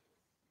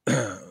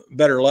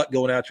better luck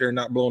going out there and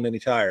not blowing any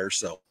tires.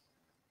 So,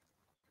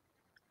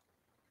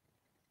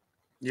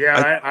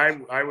 yeah,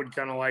 I would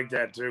kind of like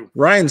that too.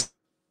 Ryan's,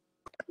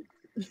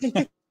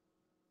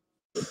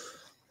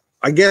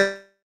 I guess,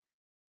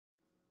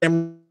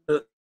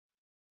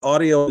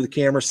 audio of the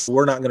camera. So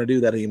we're not going to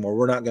do that anymore.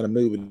 We're not going to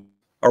move it.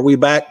 Are we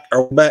back?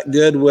 Are we back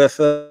good with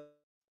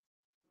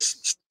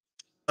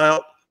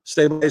out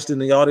stabilized in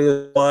the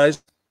audio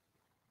wise?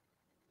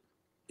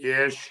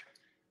 Ish.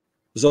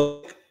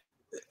 So,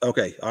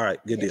 okay. All right.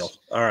 Good deal.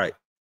 All right.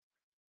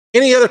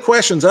 Any other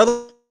questions?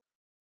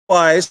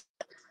 Otherwise,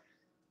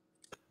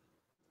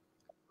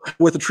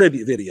 with the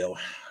tribute video,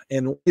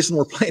 and the reason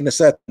we're playing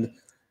this at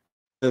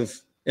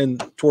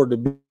and toward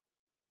the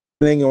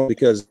beginning,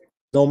 because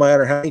no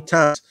matter how many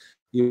times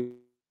you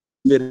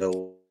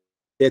video,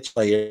 it's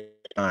play every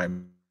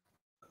time.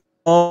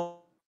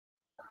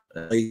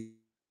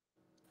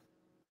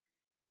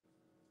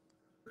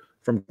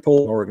 From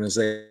polling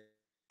organization,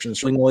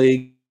 swing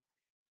league,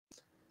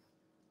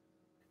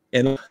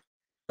 and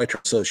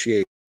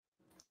association.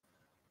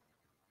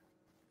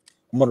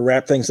 I'm going to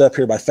wrap things up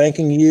here by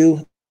thanking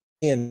you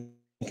and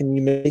thanking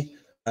you, me,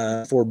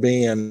 for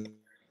being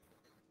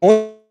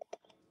first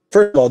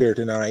of all here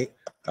tonight.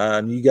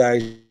 You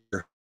guys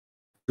are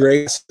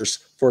great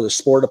for the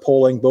sport of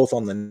polling, both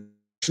on the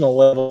national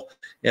level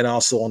and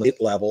also on the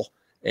state level.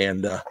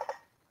 And I'm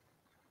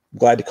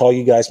glad to call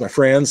you guys my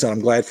friends, and I'm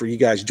glad for you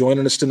guys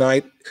joining us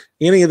tonight.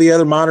 Any of the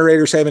other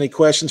moderators have any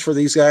questions for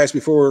these guys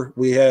before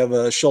we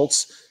have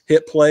Schultz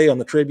hit play on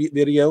the tribute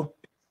video?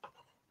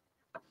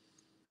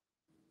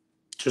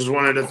 Just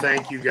wanted to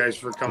thank you guys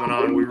for coming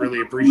on. We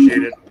really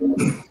appreciate it.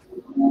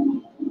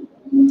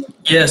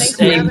 Yes.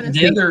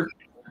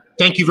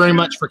 Thank you very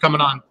much for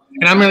coming on.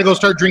 And I'm going to go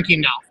start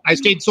drinking now. I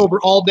stayed sober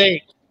all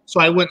day, so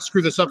I wouldn't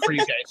screw this up for you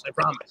guys. I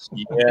promise.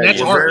 Yeah,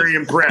 that's we're very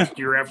impressed.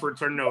 Your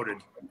efforts are noted.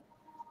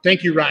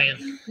 Thank you,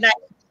 Ryan.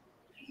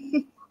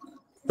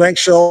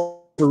 Thanks,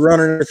 Schultz, for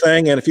running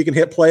everything. And if you can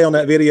hit play on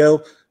that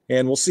video,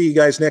 and we'll see you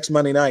guys next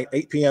Monday night,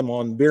 8 p.m.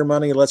 on Beer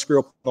Money. Let's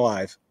Grill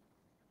Live.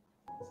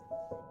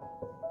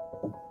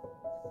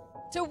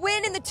 To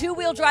win in the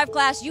two-wheel drive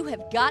class, you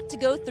have got to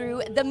go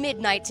through the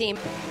Midnight Team.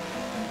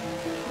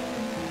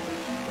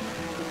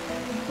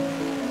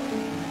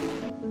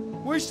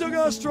 We still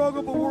got to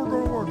struggle, but we're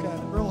going to work at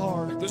it real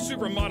hard. The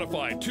super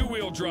modified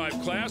two-wheel drive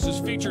class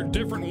has featured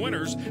different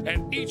winners at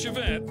each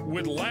event,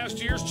 with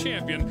last year's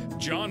champion,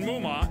 John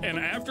Muma, and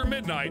After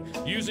Midnight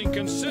using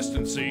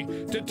consistency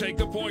to take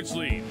the points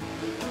lead.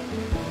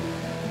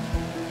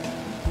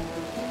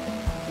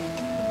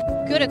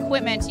 Good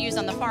equipment to use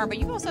on the farm, but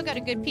you've also got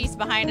a good piece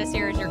behind us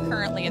here as you're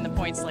currently in the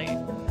points lead.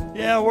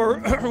 Yeah,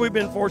 we've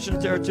been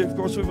fortunate there too. Of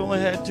course, we've only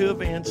had 2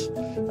 events.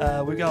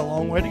 We've got a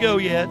long way to go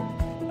yet.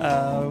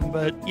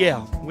 But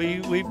yeah,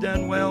 we've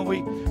done well.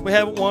 We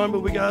haven't won, but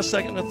we got a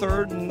second and a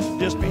third, and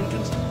just being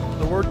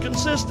the word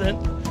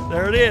consistent,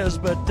 there it is.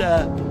 But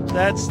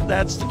that's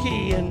the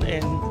key, and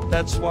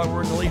that's why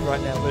we're in the lead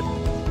right now. But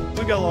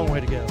we got a long way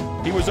to go.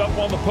 He was up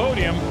on the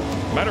podium.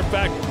 Matter of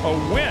fact,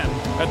 a win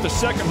at the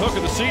second hook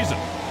of the season.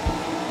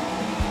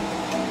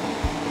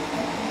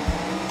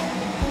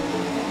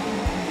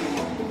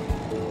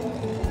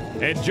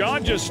 And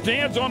John just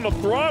stands on the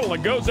throttle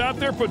and goes out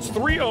there, puts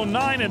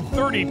 3:09 and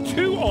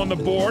 32 on the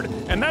board,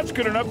 and that's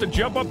good enough to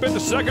jump up into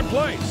second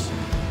place.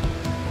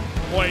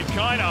 Well, he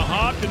kind of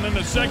hopped, and then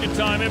the second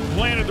time it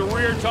planted the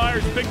rear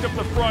tires, picked up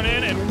the front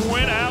end, and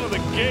went out of the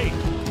gate.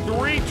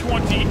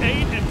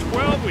 3:28 and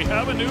 12, we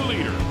have a new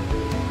leader.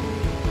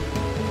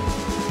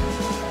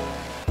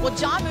 Well,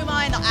 John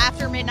Muma in the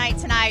After Midnight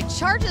tonight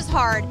charges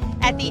hard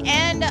at the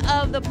end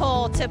of the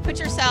pole to put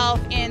yourself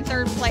in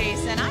third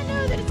place. And I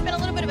know that it's been a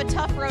little bit of a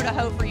tough road to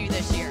hoe for you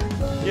this year.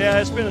 Yeah,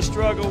 it's been a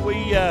struggle.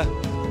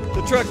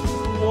 The truck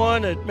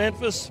won at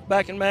Memphis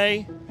back in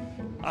May.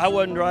 I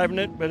wasn't driving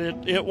it, but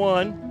it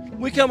won.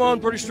 We come on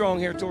pretty strong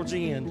here towards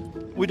the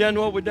end. We done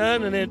what we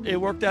done, and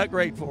it worked out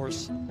great for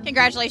us.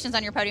 Congratulations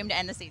on your podium to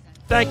end the season.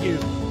 Thank you.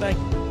 Thank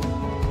you.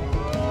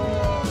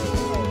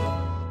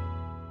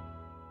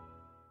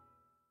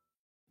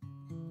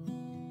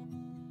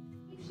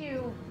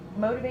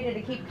 Motivated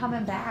to keep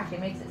coming back.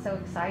 It makes it so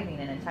exciting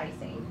and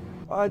enticing.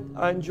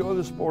 I enjoy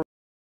the sport.